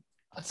 Key?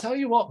 I'll tell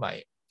you what,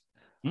 mate.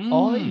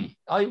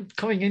 I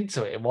coming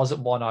into it, it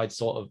wasn't one I'd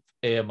sort of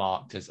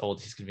earmarked as, oh,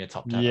 this is going to be a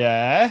top 10.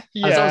 Yeah,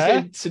 As I was yeah,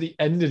 getting to the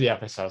end of the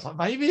episode, I was like,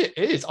 maybe it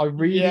is. I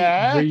really,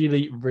 yeah.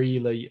 really,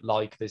 really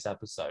like this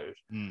episode.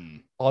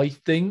 I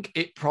think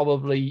it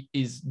probably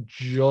is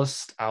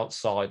just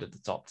outside of the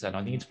top 10.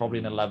 I think it's probably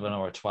an 11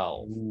 or a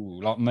 12.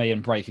 Ooh, like me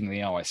and breaking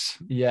the ice.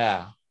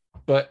 Yeah.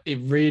 But it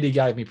really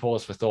gave me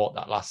pause for thought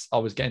I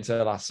was getting to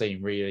the last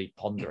scene, really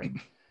pondering.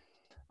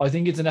 I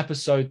think it's an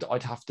episode that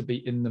I'd have to be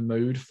in the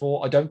mood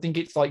for. I don't think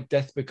it's like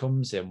Death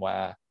Becomes Him,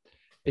 where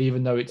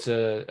even though it's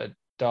a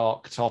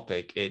dark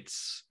topic,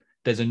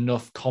 there's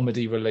enough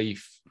comedy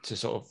relief to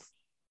sort of,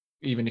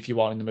 even if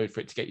you are in the mood for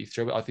it, to get you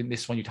through it. I think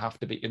this one you'd have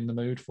to be in the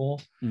mood for.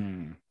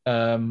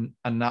 And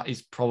that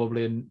is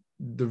probably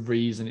the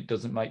reason it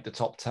doesn't make the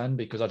top 10,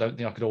 because I don't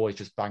think I could always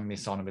just bang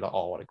this on and be like,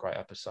 oh, what a great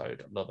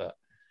episode. I love it.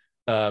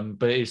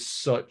 But it is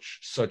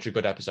such a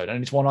good episode.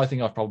 And it's one I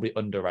think I've probably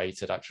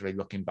underrated, actually,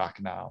 looking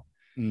back now.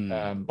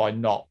 By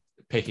not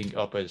picking it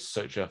up as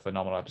such a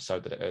phenomenal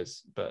episode that it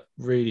is, but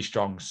really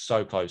strong,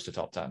 so close to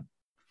top 10.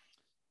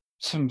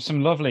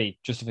 Some lovely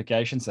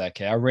justifications there,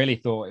 Kay. I really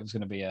thought it was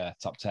going to be a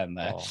top 10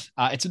 there.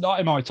 It's not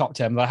in my top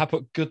 10, but I have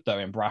put good, though,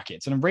 in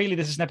brackets. And really,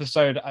 this is an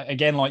episode,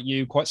 again, like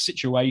you, quite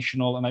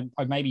situational. And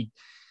I maybe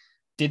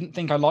didn't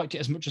think I liked it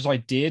as much as I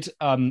did.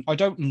 I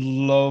don't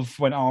love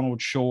when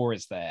Arnold Shaw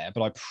is there,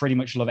 but I pretty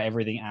much love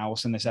everything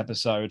else in this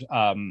episode.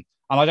 And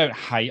I don't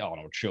hate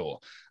Arnold Shaw.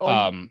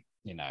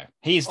 You know,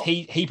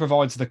 he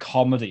provides the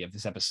comedy of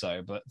this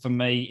episode, but for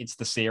me, it's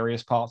the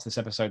serious parts of this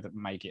episode that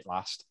make it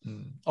last.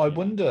 I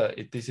wonder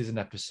if this is an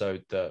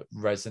episode that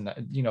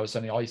resonates. You know,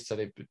 certainly I said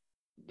it, but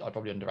I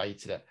probably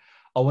underrated it.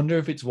 I wonder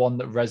if it's one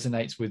that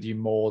resonates with you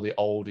more the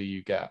older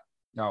you get.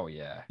 Oh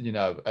yeah, you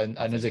know, and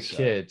as a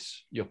kid,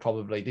 you're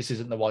probably, this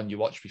isn't the one you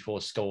watched before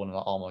school and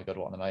like, oh my god,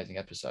 what an amazing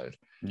episode.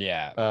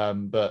 Yeah.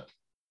 But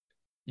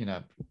you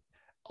know,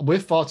 we're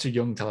far too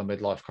young to have a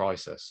midlife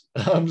crisis.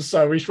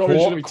 So we probably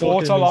shouldn't be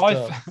talking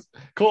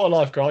quarter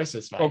life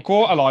crisis, mate. Well,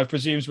 quarter life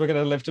presumes we're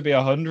going to live to be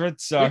 100.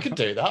 So we could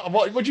do that.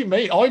 What do you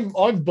mean? I'm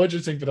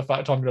budgeting for the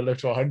fact I'm going to live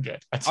to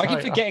 100. I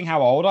keep forgetting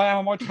how old I am.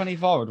 Am I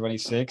 25 or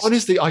 26?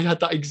 Honestly, I had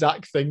that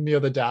exact thing the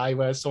other day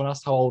where someone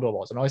asked how old I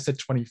was, and I said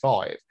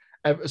 25.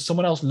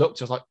 Someone else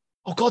looked, I was like,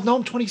 oh god, no,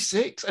 I'm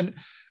 26. And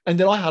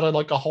then I had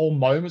a whole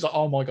moment. It was like,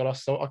 oh my god,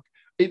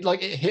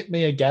 it hit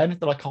me again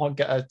that I can't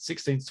get a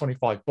 16 to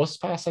 25 bus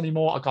pass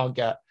anymore. I can't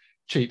get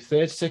cheap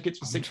theatre tickets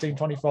for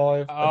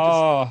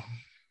 16.25.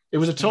 It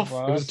was a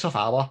tough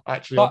hour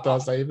actually on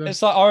Thursday evening.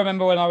 It's like, I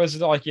remember when I was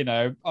like, you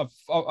know,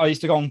 I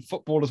used to go on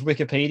footballers'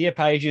 Wikipedia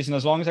pages, and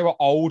as long as they were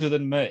older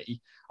than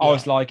me, I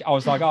was like, oh,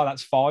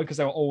 that's fine, because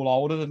they were all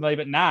older than me.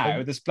 But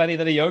now there's plenty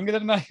that are younger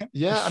than me.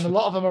 Yeah, and a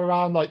lot of them are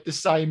around like the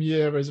same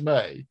year as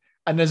me.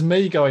 And there's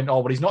me going,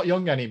 oh, but he's not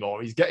young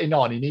anymore. He's getting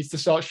on. He needs to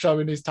start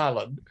showing his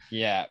talent.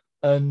 Yeah.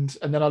 And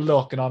then I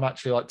look, and I'm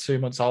actually like 2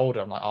 months older.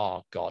 I'm like,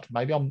 oh god,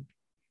 maybe I'm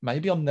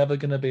never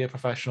going to be a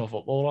professional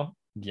footballer.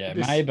 Yeah,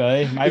 maybe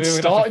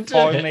we're going to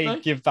finally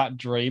give that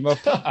dream up.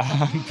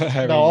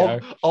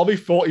 I'll be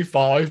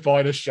 45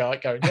 buying a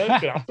shirt going, no, it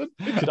could happen.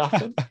 It could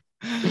happen.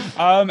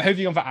 Who have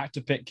you gone for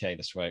actor pick, Kay,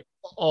 this week?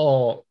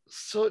 Oh,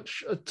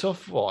 such a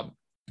tough one,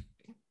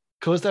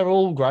 because they're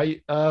all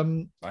great. They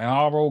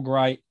are all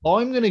great.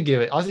 I'm going to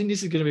give it, I think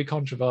this is going to be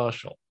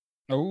controversial.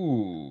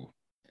 Ooh.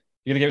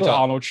 You're going to give it to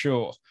Arnold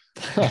Shaw?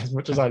 As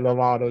much as I love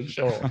Arnold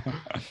Shaw.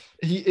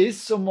 He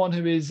is someone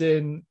who is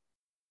in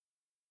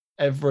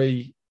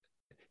every...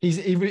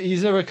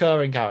 He's a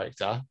recurring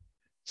character,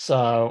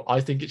 so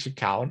I think it should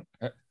count.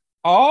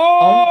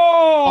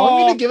 I'm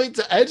going to give it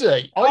to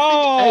Eddie.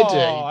 I think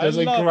Eddie does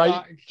a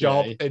great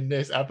job in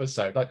this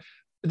episode. Like,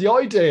 the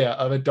idea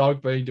of a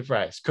dog being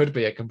depressed could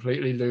be a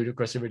completely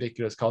ludicrous and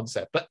ridiculous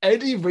concept, but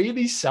Eddie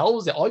really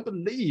sells it. I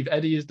believe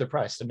Eddie is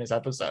depressed in this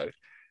episode.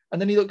 And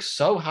then he looks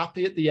so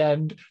happy at the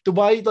end. The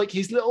way, like,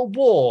 his little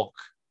walk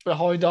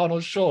behind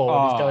Arnold Shaw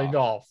when he's going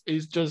off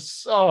is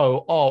just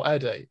so,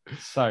 Eddie.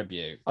 So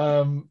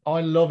beautiful.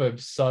 I love him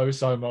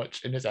so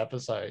much in this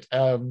episode.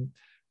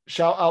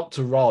 Shout out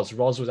to Roz.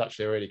 Roz was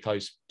actually a really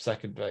close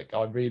second pick.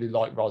 I really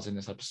like Roz in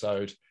this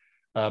episode.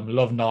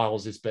 Love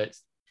Niles'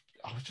 bits.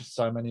 Oh, just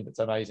so many bits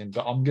amazing.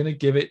 But I'm going to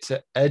give it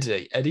to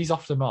Eddie. Eddie's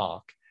off the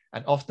mark,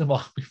 and off the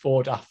mark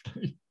before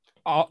Daphne.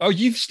 Oh,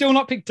 you've still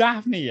not picked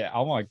Daphne yet?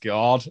 Oh my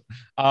god!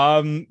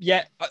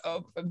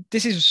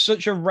 This is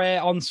such a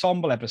rare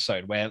ensemble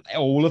episode where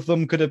all of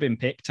them could have been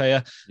picked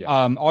here.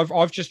 Yeah.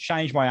 I've just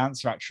changed my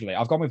answer. Actually,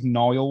 I've gone with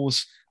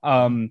Niles.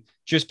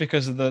 Just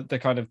because of the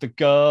kind of the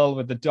girl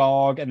with the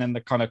dog, and then the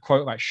kind of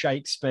quote about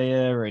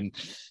Shakespeare, and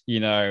you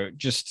know,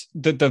 just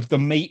the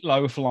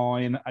meatloaf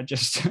line.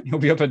 You'll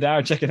be up and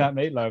down checking out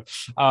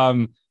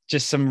meatloaf.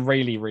 Just some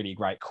really, really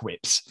great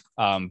quips.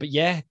 But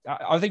yeah,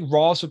 I think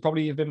Ross would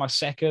probably have been my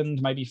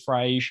second, maybe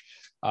Frasier.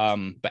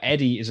 But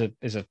Eddie is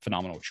a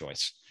phenomenal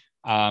choice.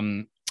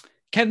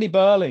 Kennedy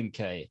Burling,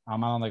 Key, our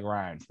man on the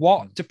ground.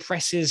 What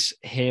depresses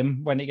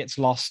him when he gets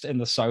lost in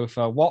the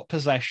sofa? What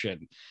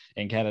possession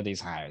in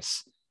Kennedy's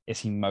house is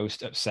he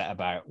most upset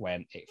about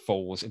when it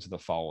falls into the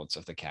folds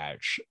of the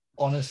couch?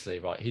 honestly,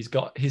 right, he's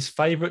got his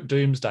favorite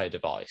doomsday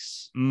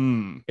device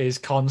is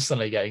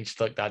constantly getting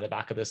stuck down the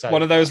back of the sofa.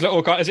 One of those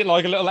little guys. Is it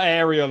like a little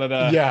aerial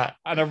yeah,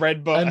 and a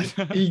red button?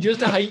 And he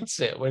just hates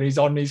it when he's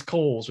on these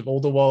calls with all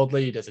the world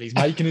leaders and he's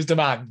making his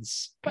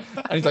demands. And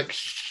he's like,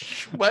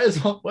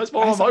 where's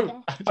my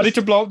remote? I need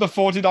to blow up the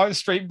 49th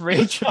Street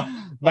Bridge.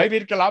 Maybe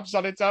it collapsed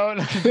on its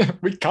own.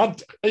 We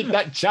can't take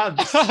that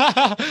chance.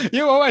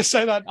 You always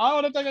say that. I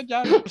want to take a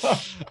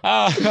chance.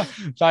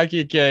 Thank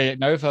you, Key.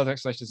 No further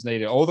explanations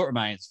needed. All that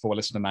remains for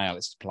listener mail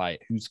is to play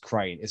Whose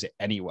Crane Is It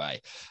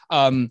Anyway?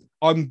 I'm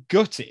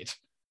gutted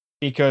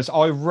because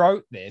I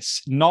wrote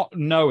this not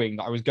knowing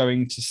that I was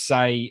going to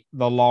say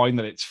the line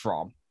that it's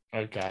from.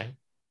 Okay.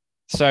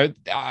 So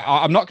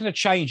I'm not going to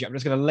change it. I'm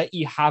just going to let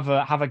you have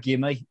a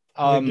gimme.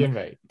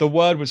 Gimme. The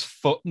word was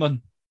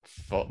footman.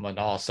 Footman,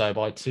 also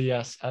by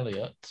T.S.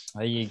 Eliot.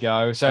 There you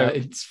go. So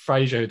it's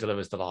Frasier who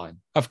delivers the line.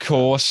 Of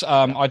course.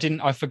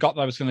 I forgot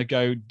that I was going to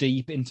go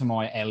deep into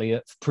my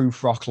Eliot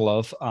Prufrock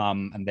love.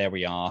 And there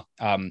we are.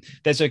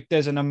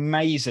 There's an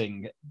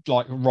amazing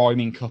like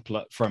rhyming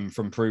couplet from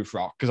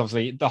Prufrock, because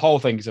obviously the whole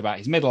thing is about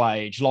his middle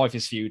age, life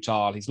is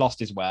futile, he's lost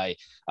his way,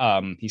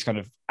 he's kind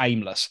of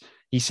aimless.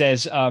 He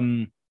says,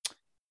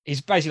 he's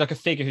basically like a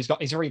figure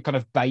he's very kind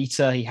of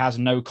beta. He has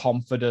no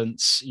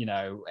confidence,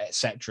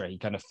 etc. He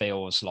kind of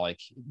feels like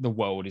the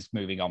world is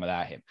moving on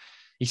without him.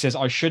 He says,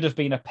 I should have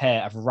been a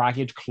pair of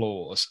ragged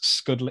claws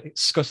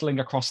scuttling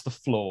across the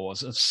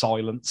floors of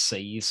silent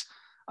seas.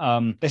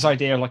 This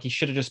idea of like he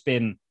should have just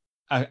been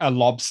a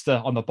lobster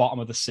on the bottom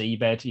of the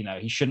seabed.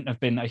 He shouldn't have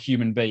been a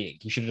human being.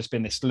 He should have just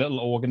been this little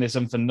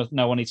organism for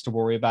no one needs to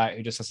worry about,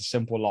 who just has a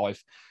simple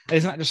life.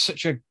 Isn't that just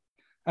such an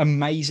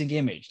amazing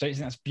image? Don't you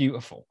think that's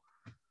beautiful?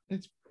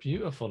 It's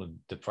beautiful and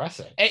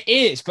depressing. It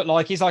is, but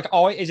like he's like,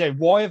 why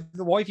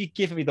have you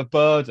given me the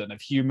burden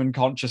of human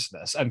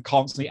consciousness and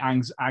constantly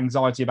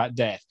anxiety about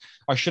death?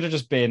 I should have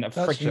just been a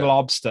freaking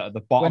lobster at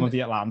the bottom of the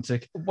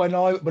Atlantic. When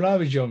I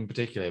was young,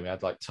 particularly, we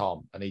had like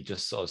Tom, and he'd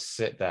just sort of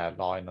sit there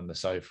lying on the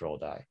sofa all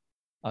day,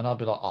 and I'd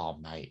be like, oh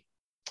mate,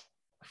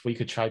 if we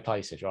could trade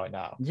places right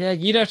now. Yeah,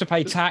 you don't have to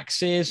pay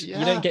taxes. Yeah.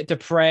 You don't get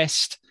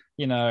depressed.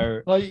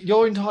 Like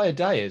your entire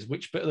day is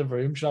which bit of the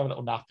room should I have a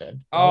little nap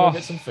in?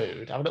 Get some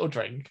food, have a little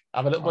drink,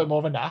 have a little bit more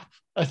of a nap.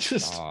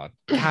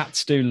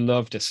 Cats do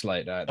love to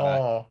sleep, don't they?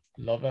 Oh,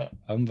 love it.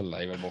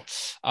 Unbelievable.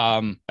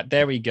 But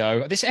there we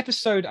go. This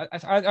episode,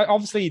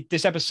 obviously,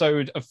 this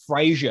episode of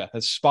Frasier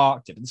has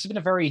sparked it. This has been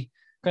a very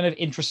kind of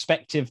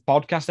introspective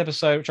podcast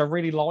episode, which I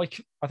really like.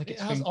 I think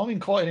I'm in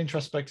quite an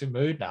introspective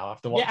mood now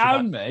after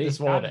watching this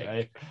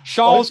morning.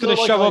 Charles going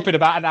to show up in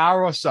about an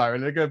hour or so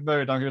in a good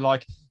mood. I'm going to be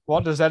like,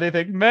 what does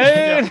anything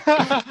mean?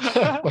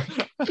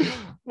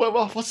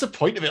 Well, what's the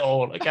point of it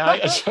all? Okay, I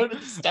don't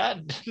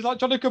understand. She's like,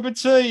 trying to cup of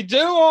tea. Do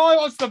I?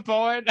 What's the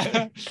point?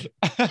 I'm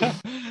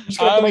just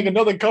going to make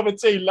another cup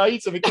of tea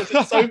later because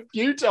it's so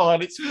futile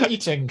and it's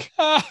fleeting.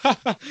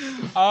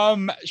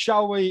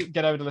 Shall we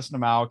get over to listener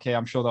mail? Okay,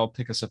 I'm sure they'll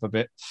pick us up a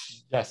bit.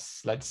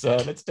 Yes, let's do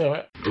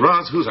it.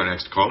 Roz, who's our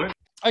next caller?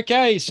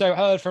 Okay, so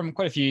heard from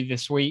quite a few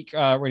this week.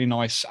 Really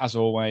nice, as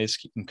always.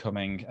 Keep them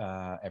coming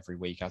every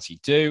week as you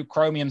do.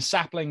 Chromium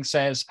Sapling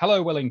says,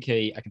 hello, Will and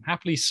Key. I can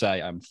happily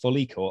say I'm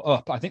fully caught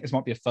up. I think this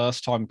might be a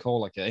first-time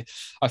call, okay?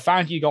 I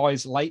found you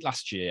guys late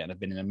last year and have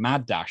been in a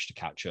mad dash to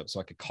catch up so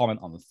I could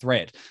comment on the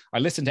thread. I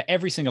listened to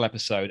every single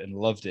episode and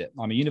loved it.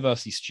 I'm a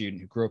university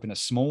student who grew up in a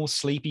small,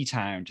 sleepy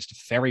town just a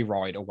ferry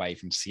ride away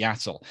from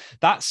Seattle.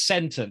 That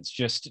sentence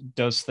just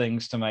does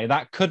things to me.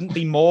 That couldn't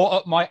be more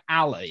up my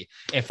alley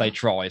if they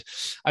tried.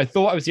 I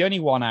thought I was the only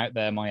one out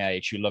there my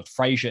age who loved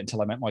Frasier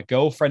until I met my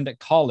girlfriend at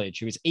college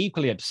who is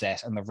equally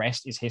obsessed, and the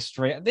rest is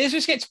history. This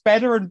just gets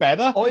better and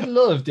better. I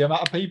love the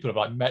amount of people who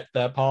have met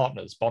their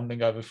partners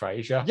bonding over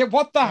Frasier. Yeah,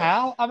 what the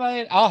hell? I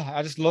mean,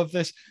 I just love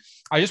this.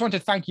 I just want to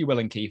thank you, Will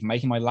and Keith, for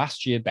making my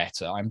last year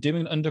better. I'm doing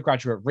an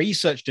undergraduate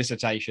research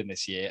dissertation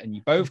this year, and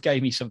you both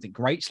gave me something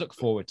great to look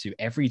forward to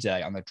every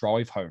day on the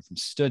drive home from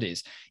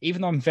studies.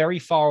 Even though I'm very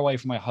far away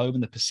from my home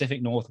in the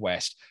Pacific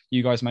Northwest,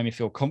 you guys made me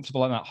feel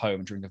comfortable in that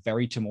home during a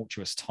very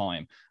tumultuous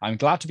time. I'm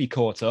glad to be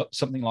caught up,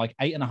 something like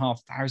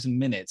 8,500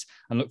 minutes,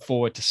 and look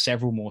forward to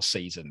several more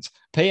seasons.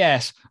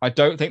 P.S. I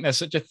don't think there's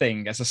such a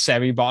thing as a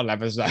semi-bottle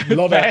episode.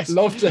 Love it.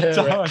 Love to hear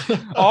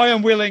it. I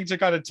am willing to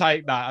kind of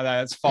take that.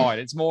 That's fine.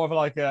 It's more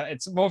of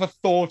it's more of a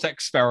thought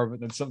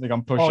experiment than something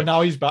I'm pushing. Oh, now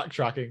he's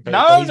backtracking.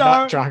 No.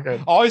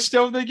 Backtracking. I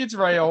still think it's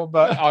real,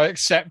 but I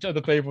accept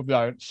other people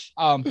don't.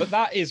 But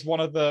that is one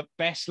of the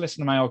best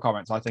listener mail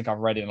comments I think I've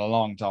read in a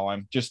long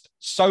time. Just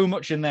so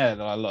much in there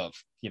that I love.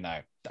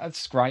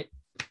 That's great.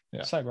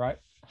 Yeah. So great.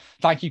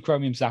 Thank you,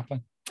 Chromium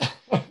Sapling.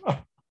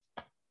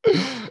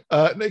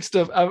 Next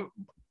up,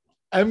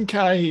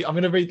 MK. I'm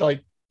going to read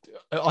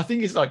I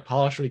think it's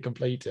partially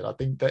completed. I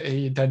think that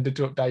he intended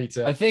to update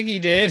it. I think he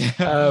did.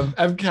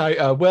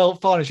 MK, well,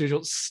 fine as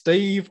usual.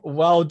 Steve,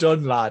 well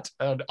done, lad.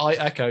 And I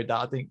echoed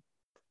that. I think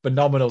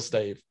phenomenal,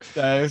 Steve.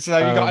 So you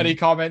got any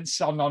comments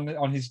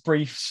on his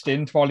brief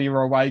stint while you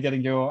were away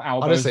getting your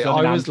elbows? Honestly,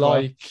 I was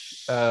like,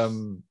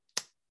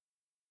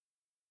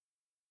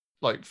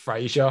 like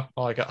Frasier,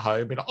 like at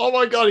home, being like, "Oh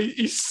my god,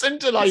 he's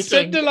scintillating!"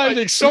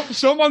 Scintillating.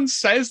 Someone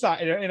says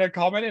that in a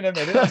comment in a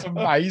minute. That's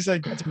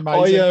amazing. That's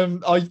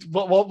amazing.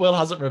 What Will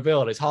hasn't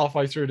revealed is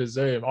halfway through the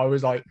Zoom, I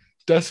was like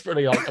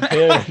desperately like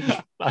appearing,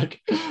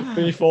 like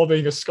before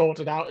being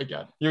escorted out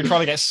again. You were trying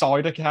to get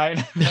cider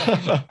cane.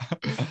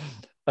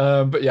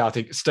 But yeah, I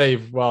think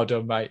Steve, well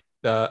done, mate.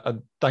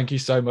 And thank you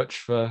so much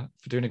for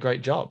doing a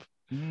great job.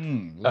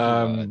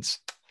 Words.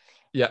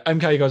 Yeah,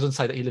 MK goes on to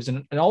say that he lives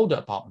in an older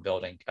apartment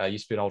building.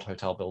 Used to be an old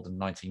hotel built in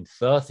the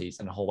 1930s,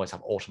 and the hallways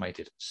have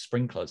automated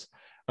sprinklers.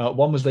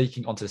 One was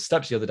leaking onto the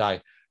steps the other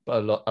day,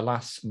 but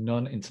alas,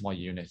 none into my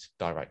unit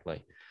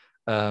directly.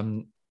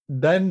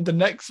 Then the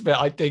next bit,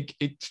 I think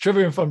it's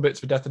trivia and fun bits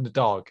for Death and the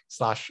Dog /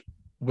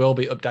 will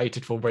be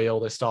updated for real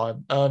this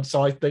time.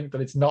 So I think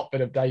that it's not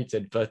been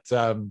updated, but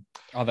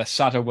there's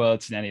sadder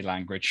words in any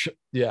language.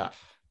 Yeah.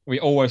 We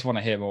always want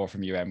to hear more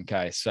from you,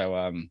 MK.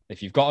 So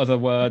if you've got other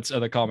words,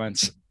 other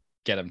comments,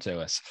 get them to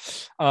us.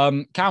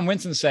 Cam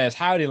Winston says,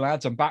 "Howdy,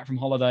 lads. I'm back from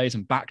holidays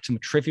and back to my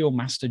trivial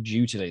masterly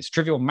duties.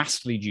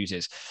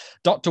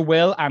 Dr.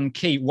 Will and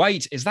Key."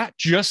 Wait, is that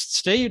just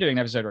Steve doing an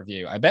episode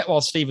review? I bet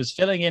while Steve was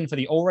filling in for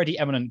the already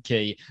eminent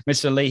Key,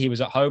 Mr. Lee, he was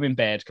at home in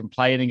bed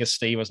complaining as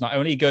Steve was not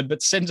only good,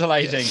 but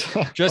scintillating,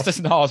 just as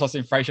Nars was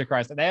in Frasier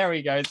Crest. There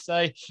we go.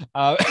 Say,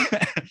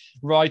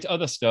 right,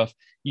 other stuff.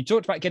 You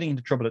talked about getting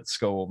into trouble at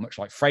school, much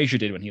like Frasier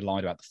did when he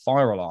lied about the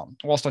fire alarm.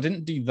 Whilst I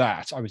didn't do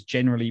that, I was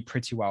generally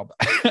pretty well.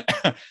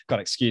 God,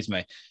 excuse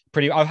me.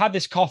 I've had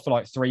this cough for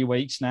like 3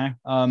 weeks now.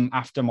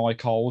 After my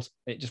cold,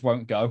 it just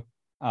won't go.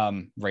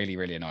 Really,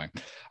 really annoying.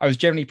 I was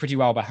generally pretty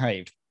well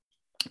behaved,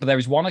 but there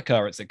was one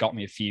occurrence that got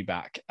me a few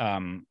back.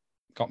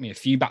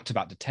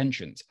 Back-to-back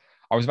detentions.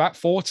 I was about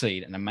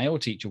 14, and a male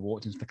teacher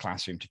walked into the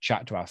classroom to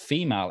chat to our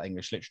female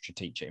English literature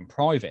teacher in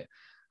private.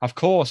 Of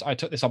course, I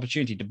took this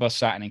opportunity to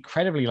bust out an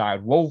incredibly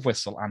loud wolf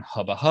whistle and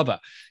hubba hubba.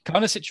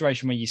 Kind of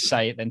situation where you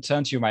say it, then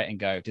turn to your mate and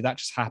go, "Did that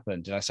just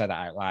happen? Did I say that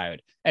out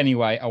loud?"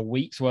 Anyway, a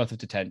week's worth of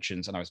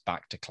detentions and I was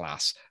back to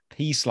class.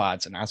 Peace,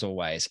 lads. And as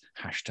always,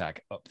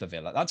 #up the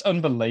villa. That's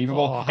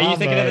unbelievable. Are you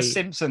thinking of the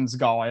Simpsons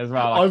guy as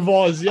well? I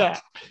was,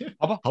 yeah.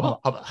 Hubba,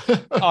 hubba.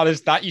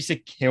 Honest, that used to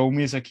kill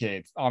me as a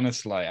kid.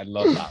 Honestly, I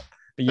love that.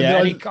 But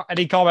yeah,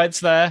 any comments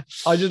there?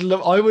 I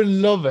would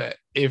love it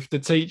if the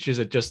teachers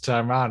had just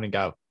turned around and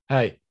go,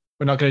 "Hey,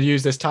 we're not going to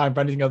use this time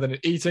for anything other than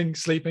eating,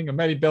 sleeping, and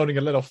maybe building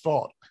a little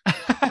fort."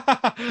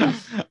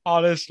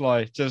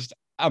 Honestly, just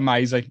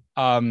amazing.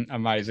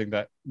 Amazing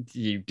that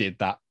you did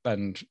that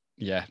and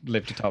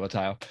lived to tell the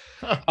tale.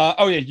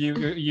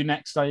 You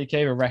next, are you,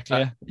 Kev, or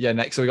Reckley?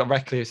 Next. So we got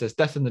Reckley who says,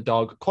 "Death and the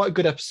Dog, quite a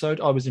good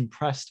episode. I was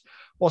impressed.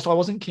 Whilst I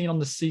wasn't keen on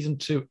the season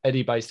 2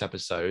 Eddie-based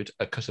episode,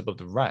 A Cut Above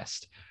the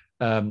Rest,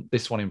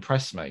 this one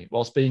impressed me.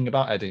 Whilst being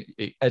about Eddie,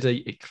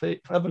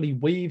 it cleverly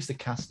weaves the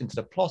cast into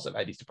the plot of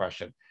Eddie's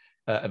depression,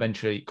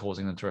 eventually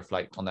causing them to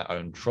reflect on their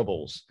own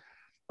troubles."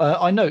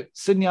 I know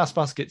Sydney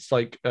Asbasket's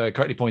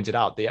correctly pointed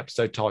out, the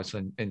episode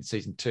title in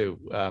season 2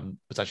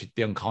 was actually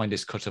The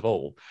Unkindest Cut of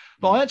All.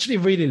 But I actually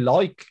really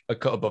like A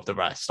Cut Above the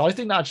Rest. I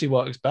think that actually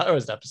works better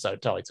as an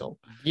episode title.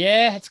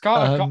 Yeah, it's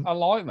got. I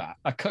like that.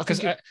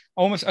 Because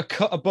almost a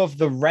cut above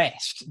the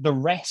rest. The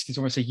rest is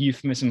almost a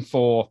euphemism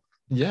for.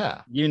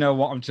 Yeah, you know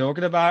what I'm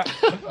talking about.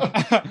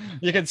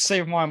 You can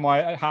see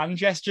my hand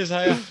gestures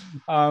here.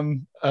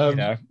 In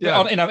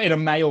a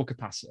male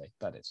capacity,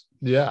 that is.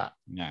 Yeah.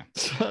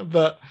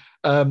 But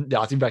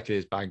I think Becky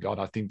is bang on.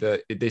 I think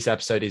that this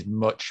episode is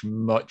much,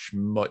 much,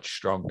 much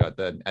stronger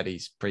than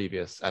Eddie's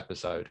previous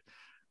episode,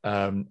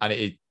 and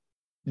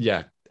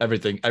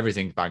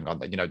everything's bang on.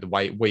 That the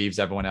way it weaves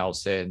everyone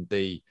else in,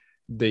 the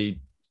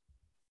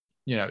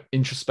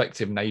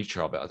introspective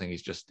nature of it, I think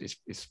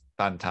is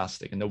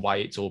fantastic, and the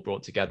way it's all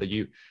brought together,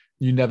 you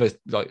never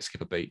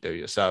skip a beat, do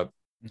you? So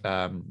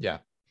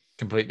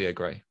completely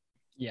agree.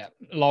 Yeah,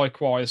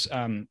 likewise.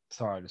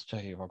 Sorry, just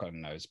checking if I've got a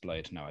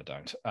nosebleed. No, I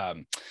don't.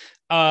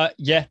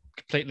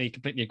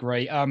 Completely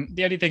agree.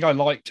 The only thing I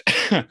liked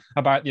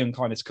about The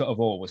Unkindest Cut of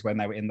All was when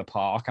they were in the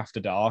park after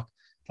dark.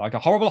 Like, "A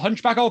horrible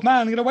hunchback old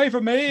man, get away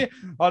from me."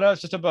 Oh no,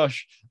 it's just a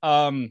bush.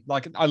 I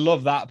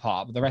love that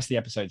part, but the rest of the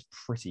episode's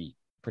pretty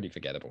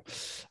forgettable.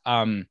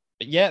 But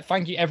yeah,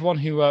 thank you everyone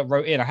who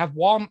wrote in. I have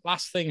one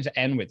last thing to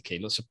end with, Key.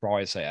 Little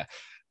surprise here.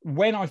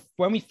 When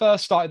we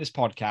first started this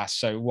podcast,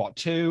 so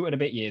 2 and a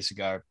bit years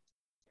ago,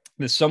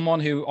 there's someone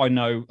who I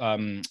know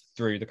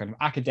through the kind of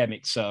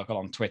academic circle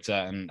on Twitter,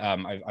 and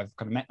I've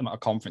kind of met them at a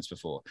conference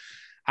before.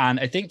 And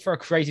I think for a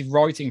creative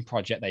writing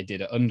project they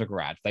did at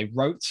undergrad, they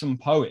wrote some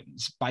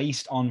poems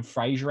based on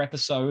Frasier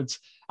episodes.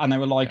 And they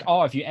were like,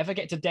 if you ever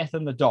get to Death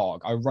and the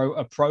Dog, I wrote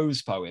a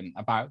prose poem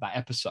about that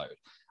episode.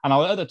 And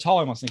at the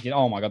time, I was thinking,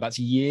 oh my God, that's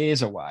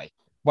years away.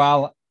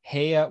 Well,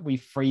 here we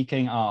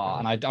freaking are.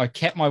 And I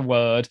kept my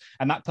word.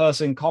 And that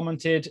person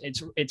commented,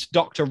 it's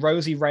Dr.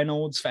 Rosie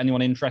Reynolds, for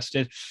anyone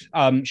interested.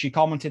 She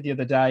commented the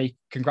other day,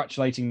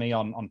 congratulating me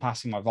on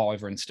passing my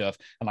Viva and stuff.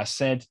 And I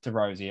said to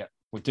Rosie,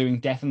 "We're doing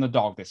Death and the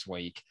Dog this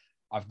week.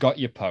 I've got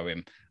your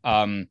poem."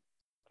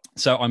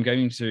 So I'm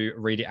going to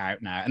read it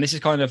out now. And this is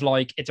kind of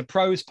like, it's a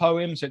prose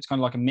poem. So it's kind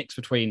of like a mix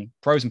between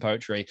prose and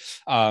poetry.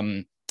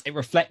 It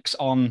reflects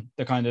on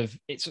the kind of,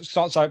 it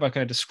starts out by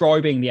kind of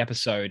describing the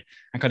episode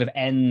and kind of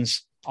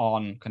ends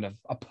on kind of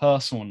a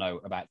personal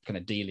note about kind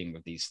of dealing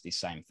with these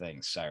same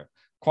things. So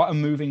quite a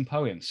moving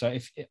poem. So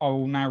if I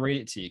will now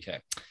read it to you, okay?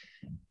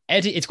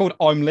 Eddie, it's called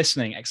I'm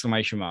Listening,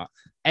 exclamation mark.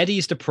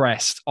 Eddie's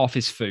depressed off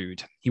his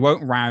food. He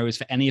won't rouse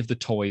for any of the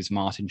toys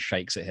Martin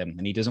shakes at him,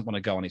 and he doesn't want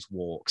to go on his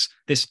walks.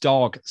 This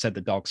dog, said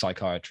the dog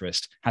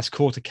psychiatrist, has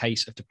caught a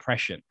case of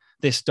depression.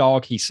 This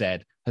dog, he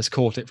said, has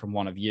caught it from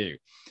one of you.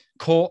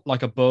 Caught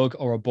like a bug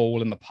or a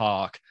ball in the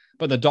park.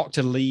 But the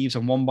doctor leaves,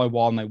 and one by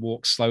one, they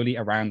walk slowly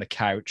around the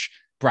couch,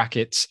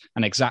 brackets,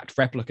 an exact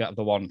replica of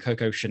the one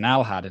Coco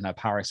Chanel had in her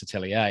Paris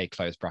atelier,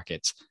 close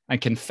brackets,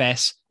 and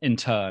confess, in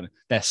turn,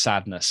 their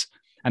sadness.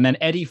 And then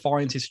Eddie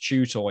finds his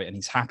chew toy and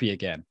he's happy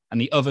again.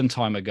 And the oven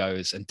timer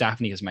goes and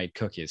Daphne has made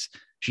cookies.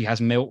 She has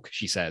milk,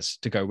 she says,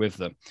 to go with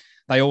them.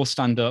 They all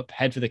stand up,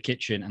 head for the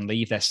kitchen and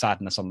leave their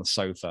sadness on the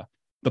sofa.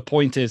 The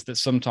point is that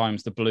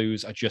sometimes the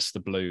blues are just the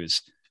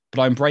blues.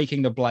 But I'm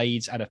breaking the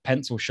blades out of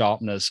pencil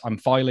sharpeners. I'm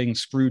filing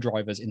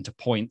screwdrivers into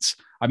points.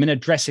 I'm in a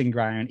dressing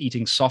gown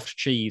eating soft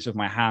cheese with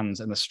my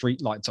hands and the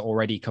street lights are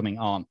already coming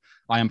on.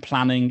 I am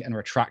planning and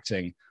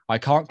retracting. I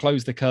can't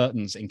close the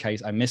curtains in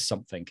case I miss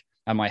something.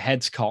 And my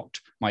head's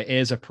cocked, my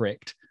ears are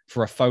pricked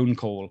for a phone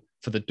call,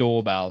 for the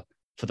doorbell,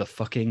 for the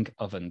fucking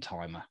oven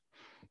timer.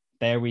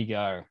 There we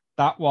go.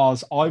 That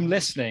was I'm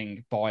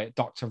Listening by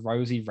Dr.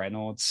 Rosie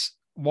Reynolds.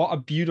 What a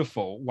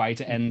beautiful way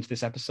to end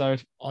this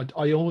episode. I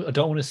don't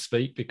want to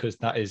speak because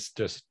that is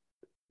just,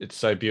 it's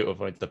so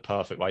beautiful. It's the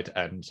perfect way to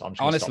end. So I'm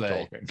just going to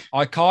stop talking.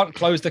 I can't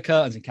close the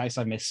curtains in case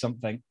I miss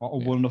something. What a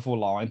wonderful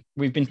line.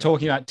 We've been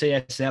talking about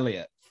T.S.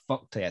 Eliot.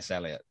 Fuck T.S.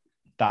 Eliot.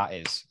 That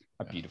is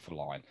a beautiful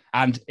line.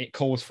 And it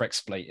calls for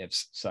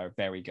expletives. So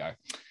there we go.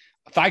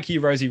 Thank you,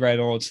 Rosie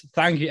Reynolds.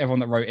 Thank you, everyone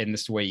that wrote in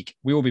this week.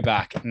 We will be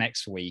back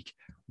next week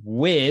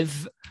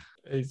with...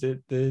 Is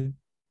it the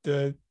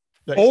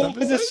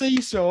Over the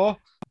Seesaw?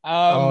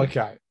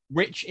 Okay.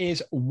 Which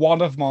is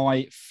one of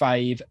my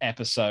fave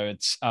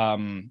episodes.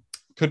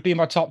 Could be in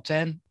my top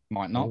 10.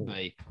 Might not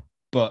be.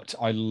 But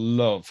I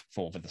love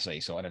Fall for the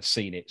Seesaw and I've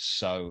seen it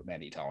so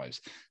many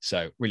times.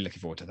 So really looking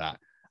forward to that.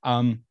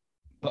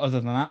 But other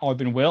than that, I've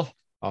been Will.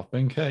 I've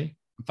been Kay.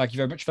 Thank you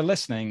very much for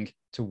listening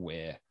to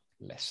We're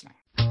Listening.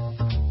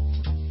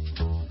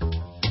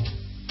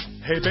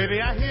 Hey baby,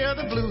 I hear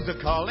the blues are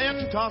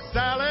calling, tossed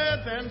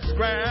salads and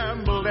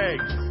scrambled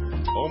eggs.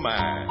 Oh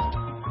my.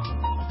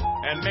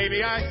 And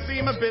maybe I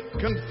seem a bit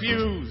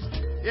confused.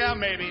 Yeah,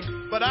 maybe,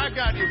 but I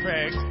got you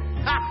pegged.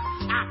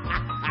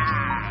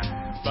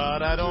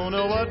 But I don't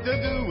know what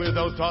to do with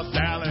those tossed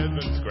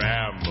salads and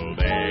scrambled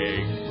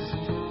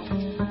eggs.